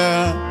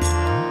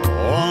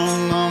Om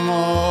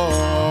Namo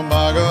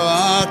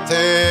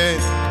Bhagavate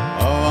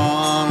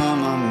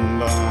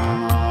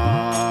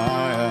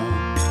Pavamanandanaya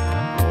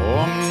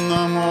Om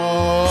Namo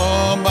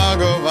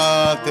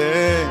Bhagavate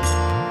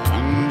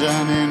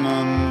Anjani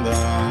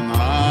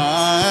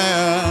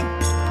Nandanaya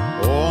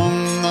Om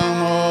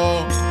Namo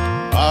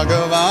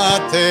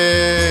Bhagavate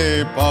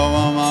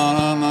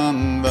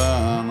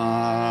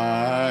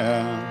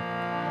Pavamanandanaya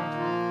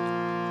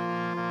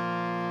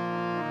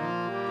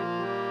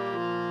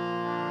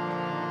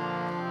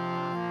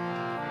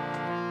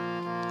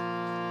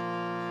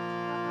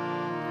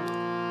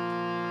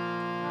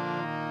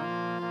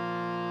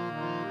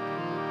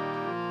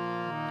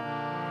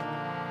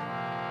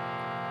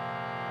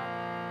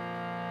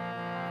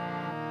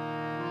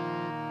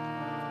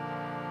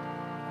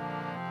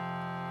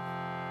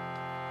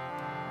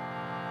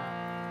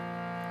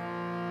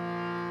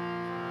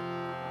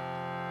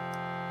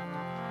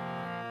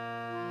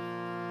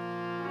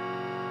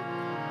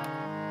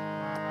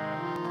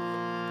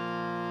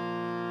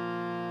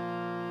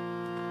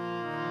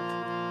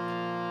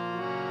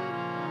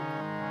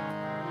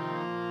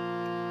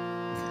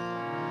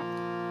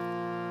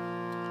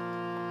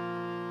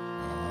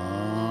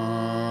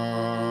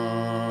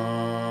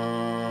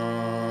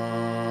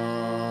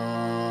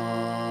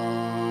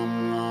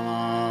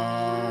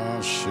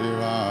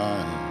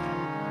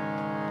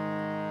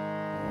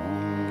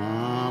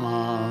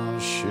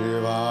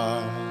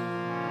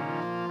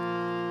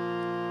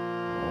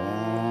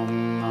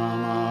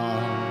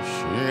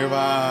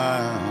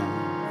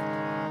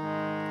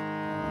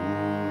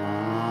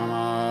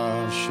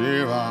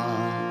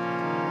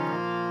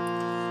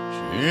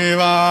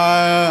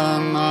Shivaya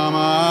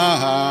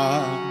Namaha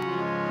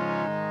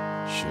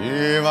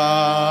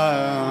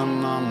Shivaya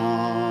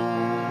Namaha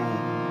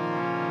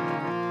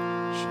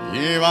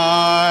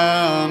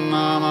Shivaya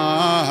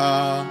Namaha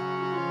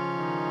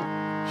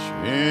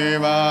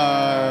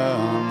Shivaya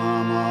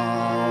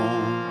Namaha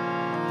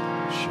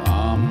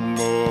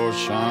Shambho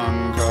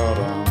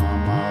Shankara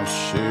Namah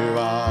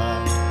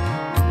Shivaya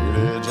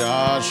Girija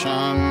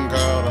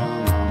Shankara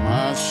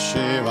Namah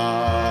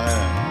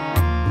Shivaya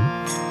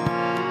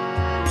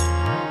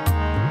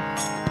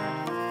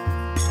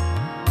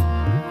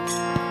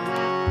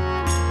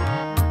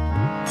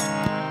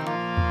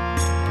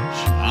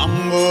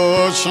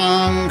Shambho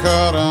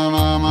Shankara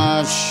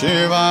Namah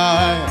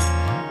Shivaya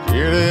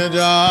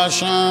Girija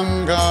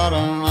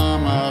Shankara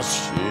Namah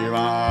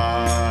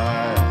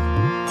Shivaya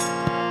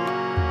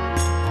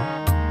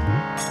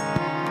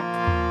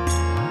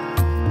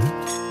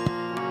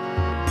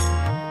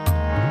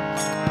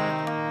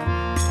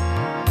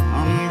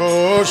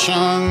Shambho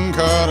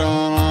Shankara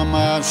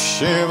Namah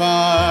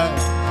Shivaya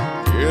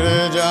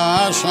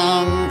Girija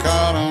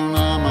Shankara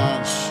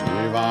Namah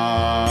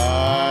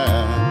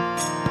Shivaya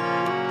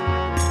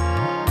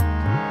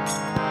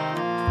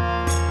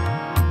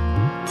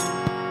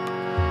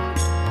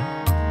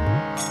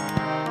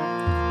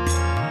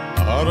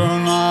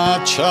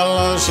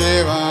Arunachala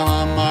Shiva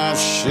Namah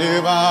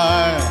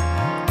Shivaya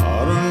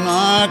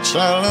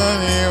Arunachala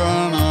Shiva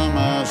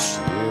Namah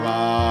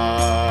Shivaya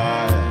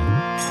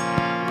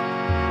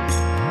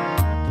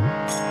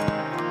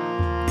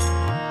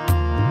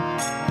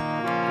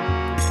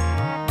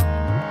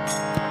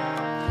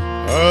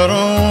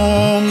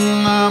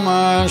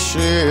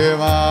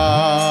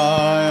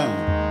Shivaya.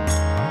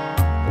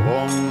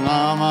 Om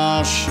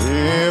Namah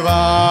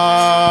Shivaya.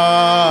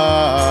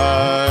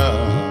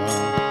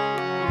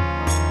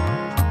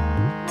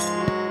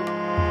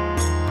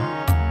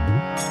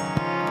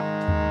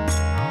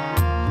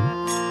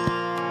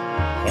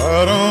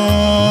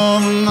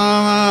 Om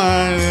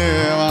Namah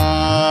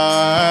Shivaya.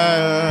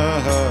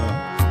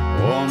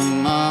 Om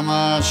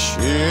Namah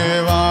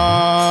Shivaya.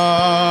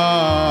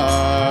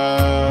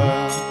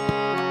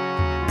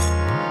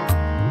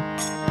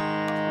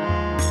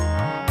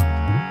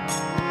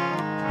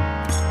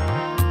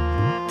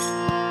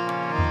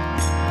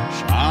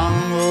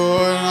 Shambhu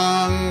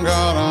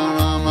Shankara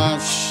Namah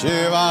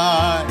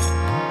Shivaya.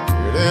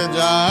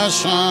 Girija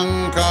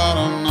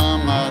Shankara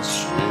Namah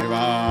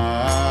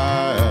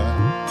Shivaya.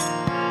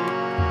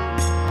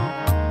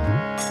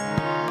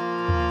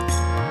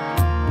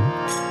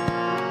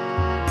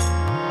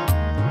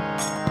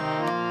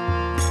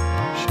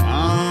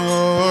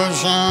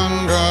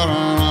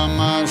 Shankara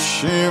Namah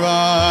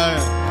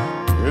Shivaya.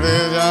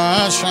 Girija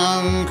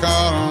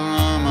Shankara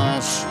Namah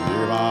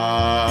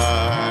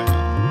Shivaya.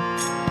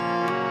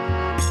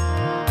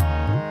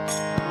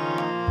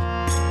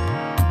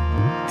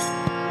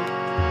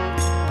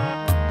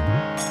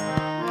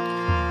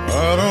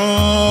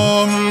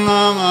 Om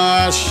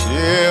Namah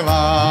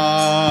Shivaya.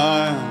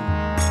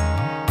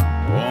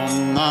 Om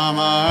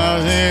Namah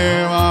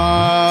Shivaya.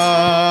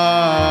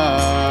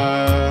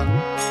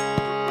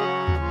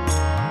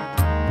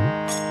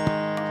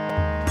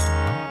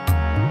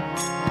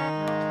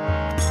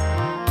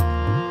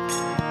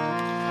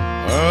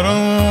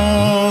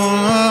 Om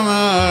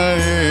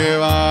Namah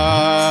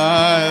Shivaya.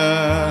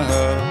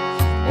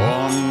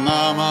 Om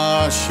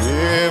Namah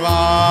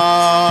Shivaya.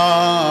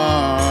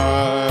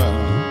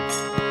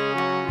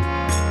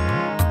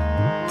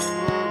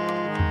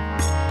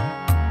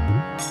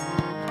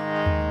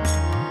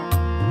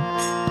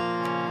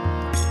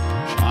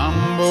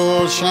 Shambhu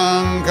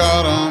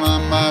Shankara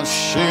Namah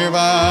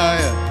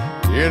Shivaya.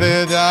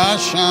 Girija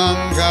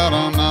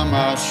Shankara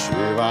Namah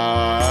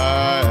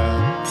Shivaya.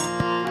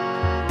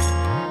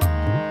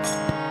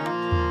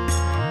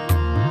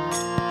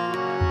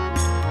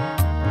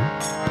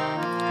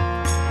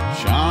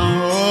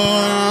 Shambhu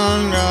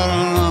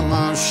Shankara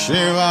Namah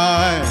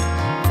Shivaya.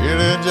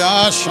 Girija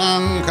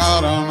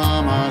Shankara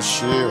Namah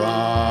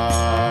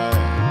Shivaya.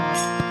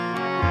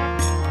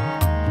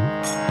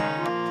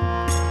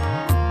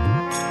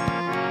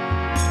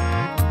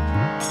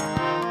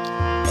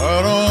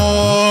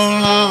 Om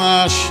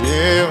Namah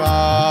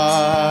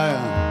Shivaya.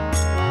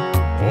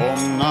 Om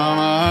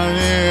Namah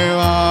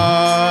Shivaya.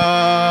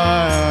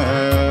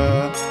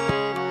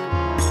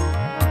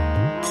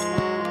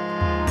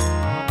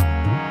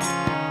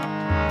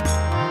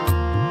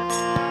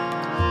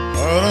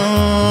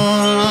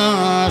 Om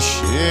Namah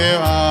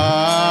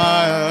Shivaya.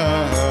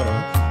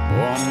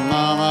 Om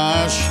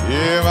Namah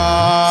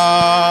Shivaya.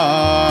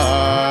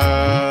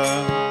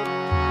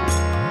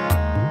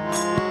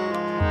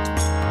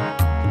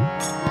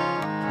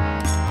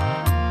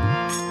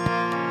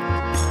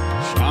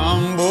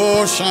 Shambhu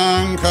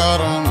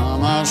Shankara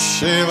Namah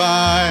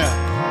Shivaya.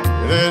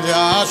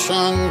 Girija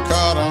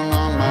Shankara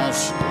Namah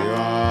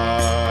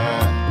Shivaya.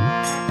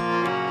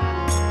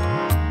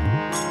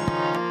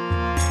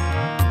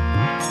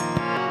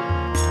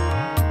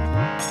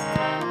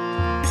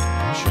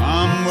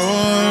 Shambhu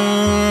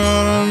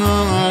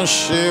Namah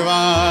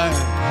Shivaya.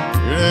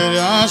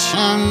 Girija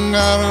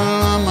Shankara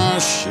Namah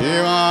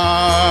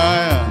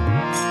Shivaya.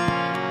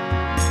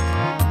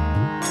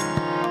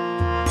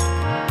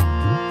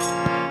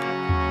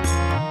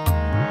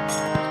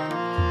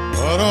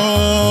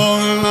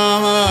 Om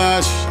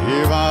Namah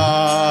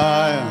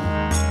Shivaya.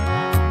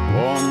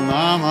 Om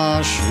Namah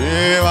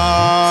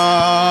Shivaya.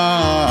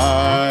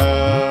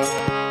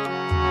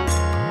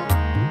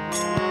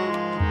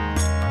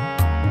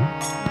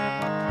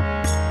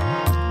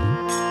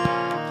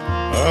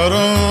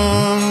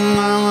 Om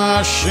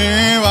Namah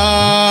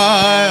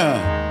Shivaya.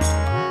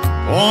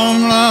 Om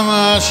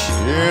Namah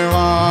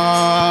Shivaya.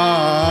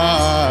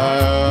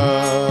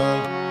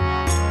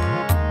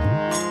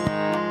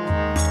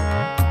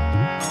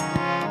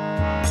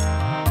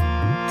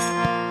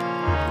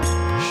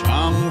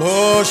 Shambhu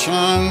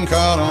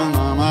Shankara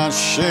Namah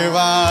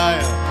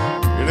Shivaya.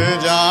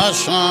 Girija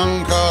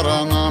Shankara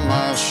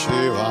Namah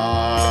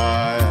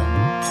Shivaya.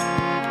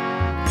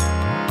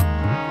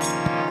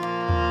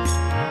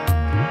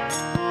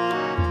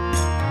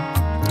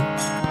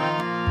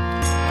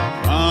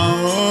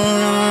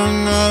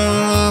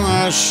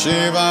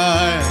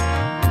 Shivaya.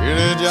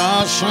 Girija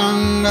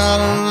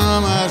Shankara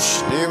Namah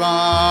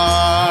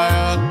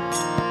Shivaya.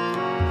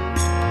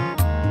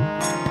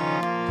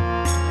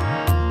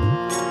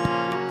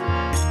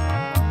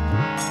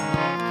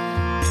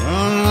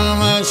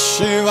 Namah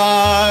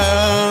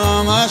Shivaya.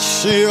 Namah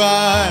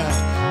Shivaya.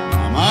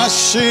 Namah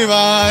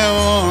Shivaya.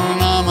 Om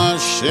Namah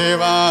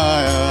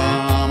Shivaya.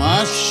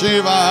 Namah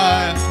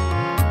Shivaya.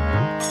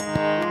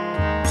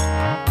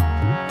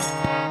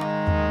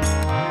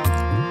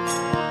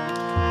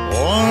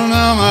 Om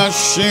Namah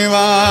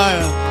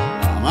Shivaya.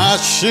 Namah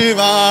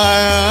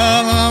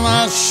Shivaya,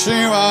 Namah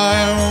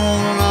Shivaya,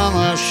 Om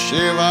Namah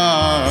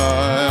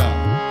Shivaya.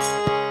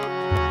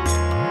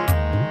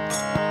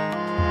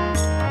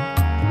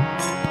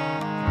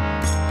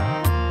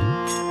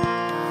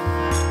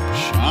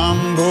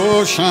 Shambhu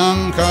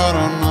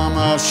Shankara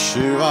Namah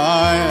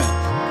Shivaya,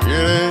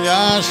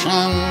 Giriya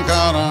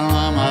Shankara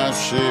Namah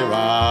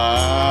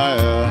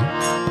Shivaya.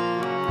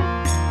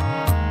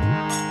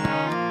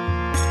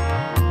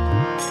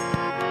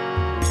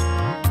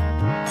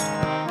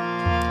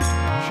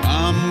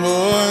 Shambhu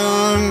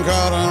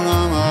Shankara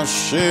Namah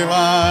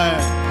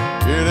Shivaya,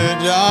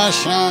 Giriya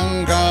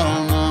Shankara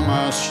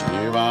Namah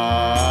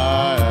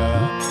Shivaya.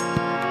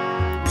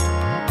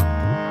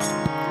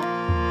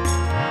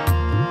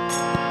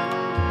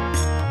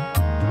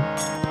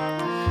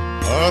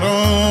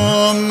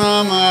 Om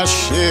Namah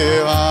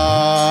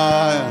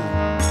Shivaya,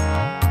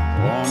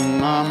 Om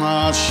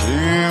Namah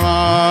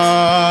Shivaya.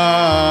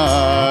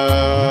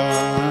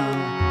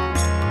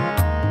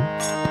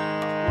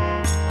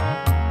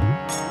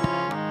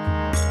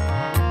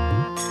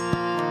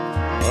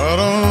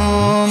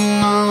 Om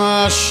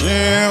Namah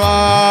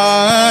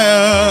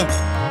Shivaya,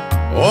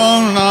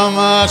 Om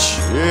Namah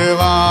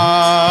Shivaya.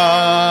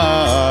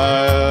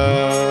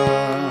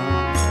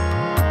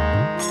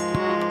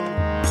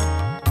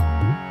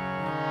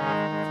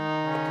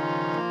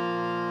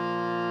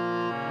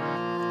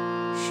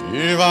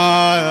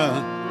 Shivaya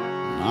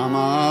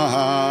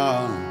Namaha,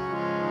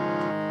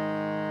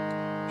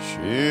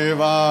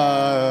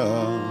 Shivaya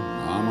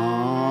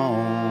Namaha,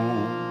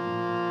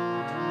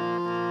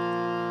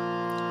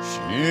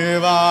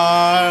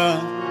 Shivaya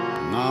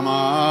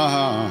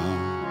Namaha,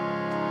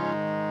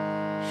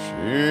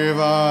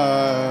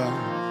 Shivaya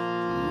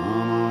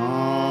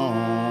Namaha.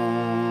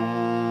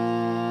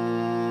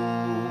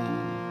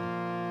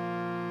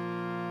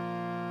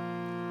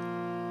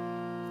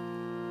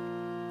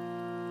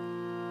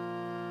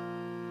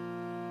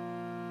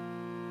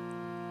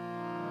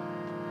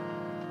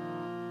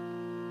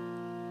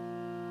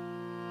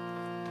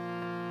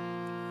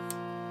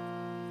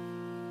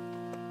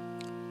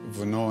 If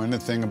we know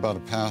anything about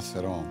a path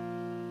at all,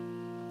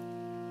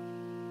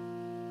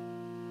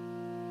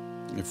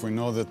 if we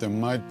know that there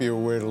might be a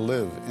way to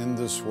live in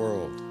this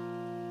world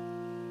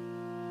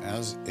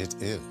as it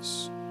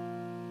is,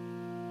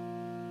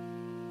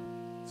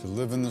 to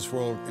live in this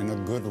world in a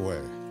good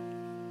way,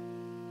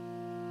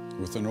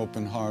 with an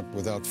open heart,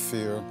 without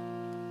fear,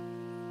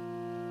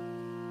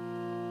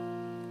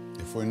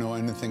 if we know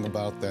anything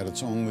about that,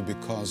 it's only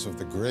because of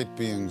the great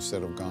beings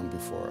that have gone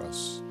before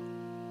us.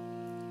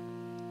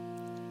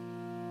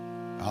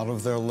 Out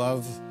of their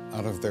love,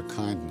 out of their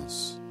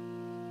kindness,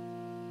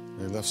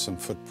 they left some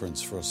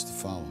footprints for us to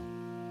follow.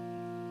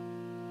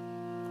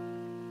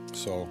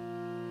 So,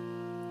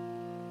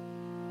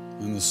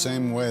 in the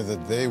same way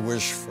that they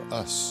wish for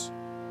us,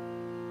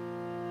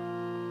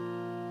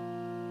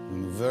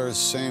 in the very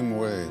same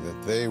way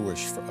that they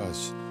wish for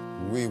us,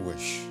 we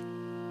wish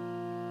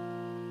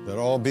that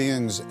all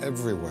beings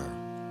everywhere,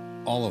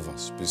 all of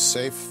us, be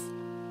safe,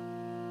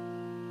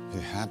 be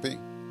happy,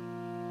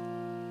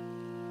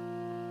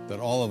 that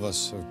all of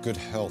us have good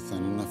health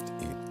and enough to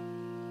eat.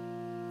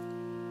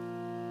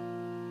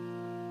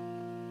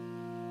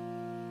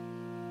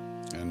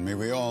 And may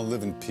we all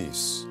live in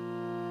peace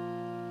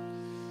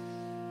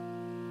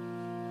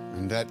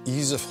and at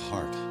ease of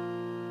heart,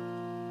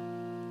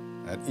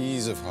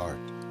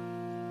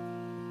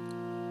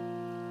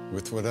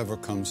 with whatever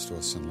comes to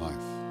us in life.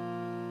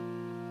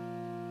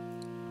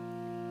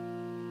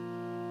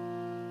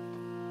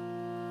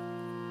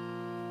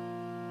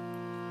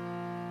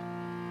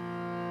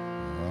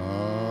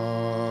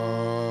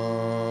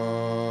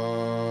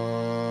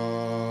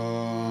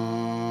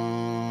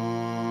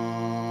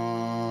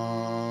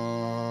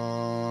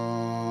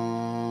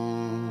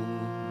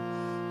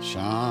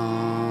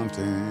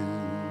 Shanti,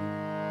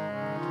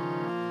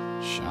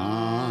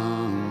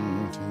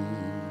 Shanti,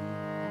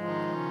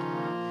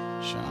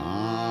 Shanti.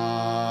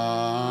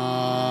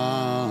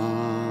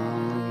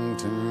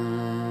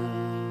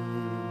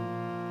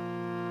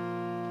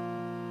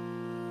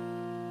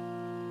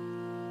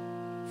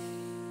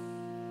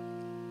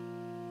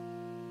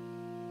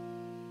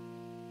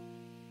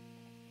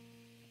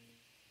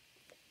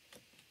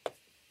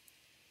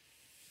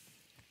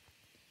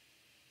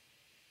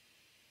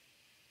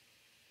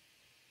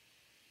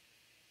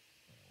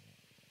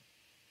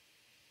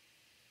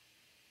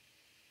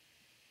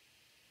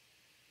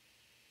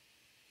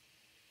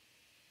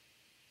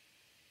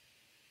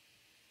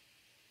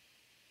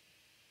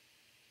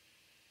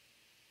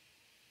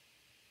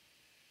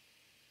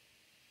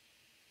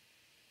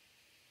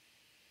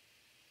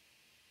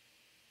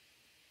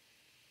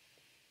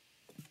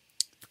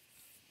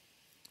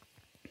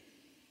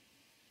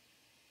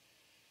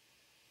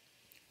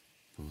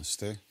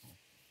 Namaste.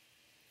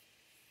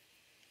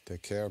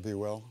 Take care, be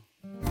well.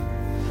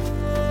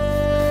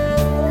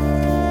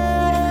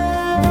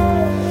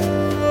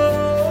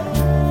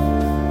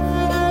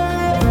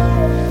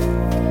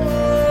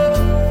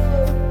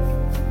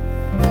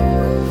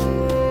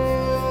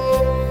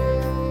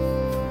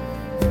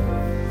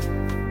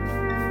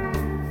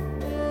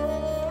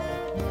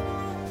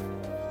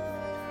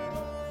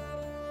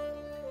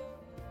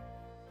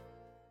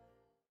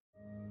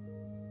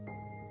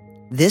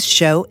 This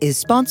show is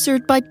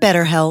sponsored by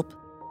BetterHelp.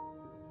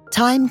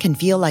 Time can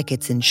feel like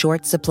it's in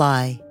short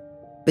supply.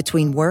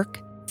 Between work,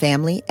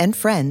 family, and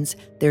friends,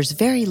 there's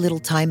very little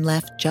time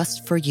left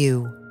just for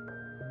you.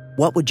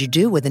 What would you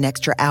do with an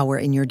extra hour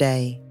in your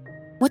day?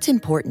 What's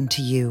important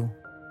to you?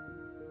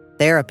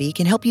 Therapy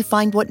can help you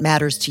find what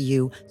matters to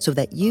you so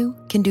that you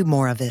can do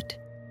more of it.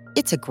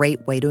 It's a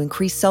great way to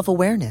increase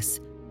self-awareness,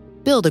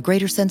 build a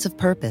greater sense of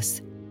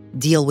purpose,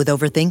 deal with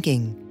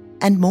overthinking,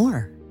 and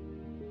more.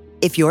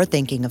 If you're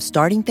thinking of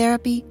starting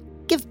therapy,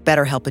 give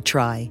BetterHelp a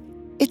try.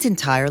 It's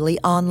entirely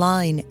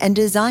online and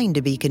designed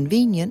to be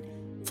convenient,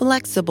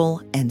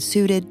 flexible, and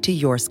suited to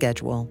your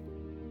schedule.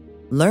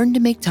 Learn to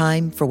make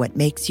time for what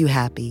makes you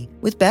happy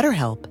with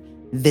BetterHelp.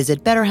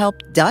 Visit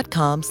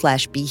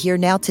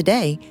BetterHelp.com/BeHereNow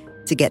today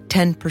to get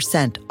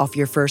 10% off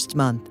your first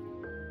month.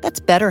 That's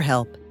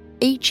BetterHelp,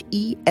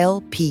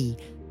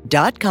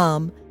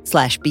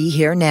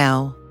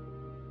 HELP.com/BeHereNow.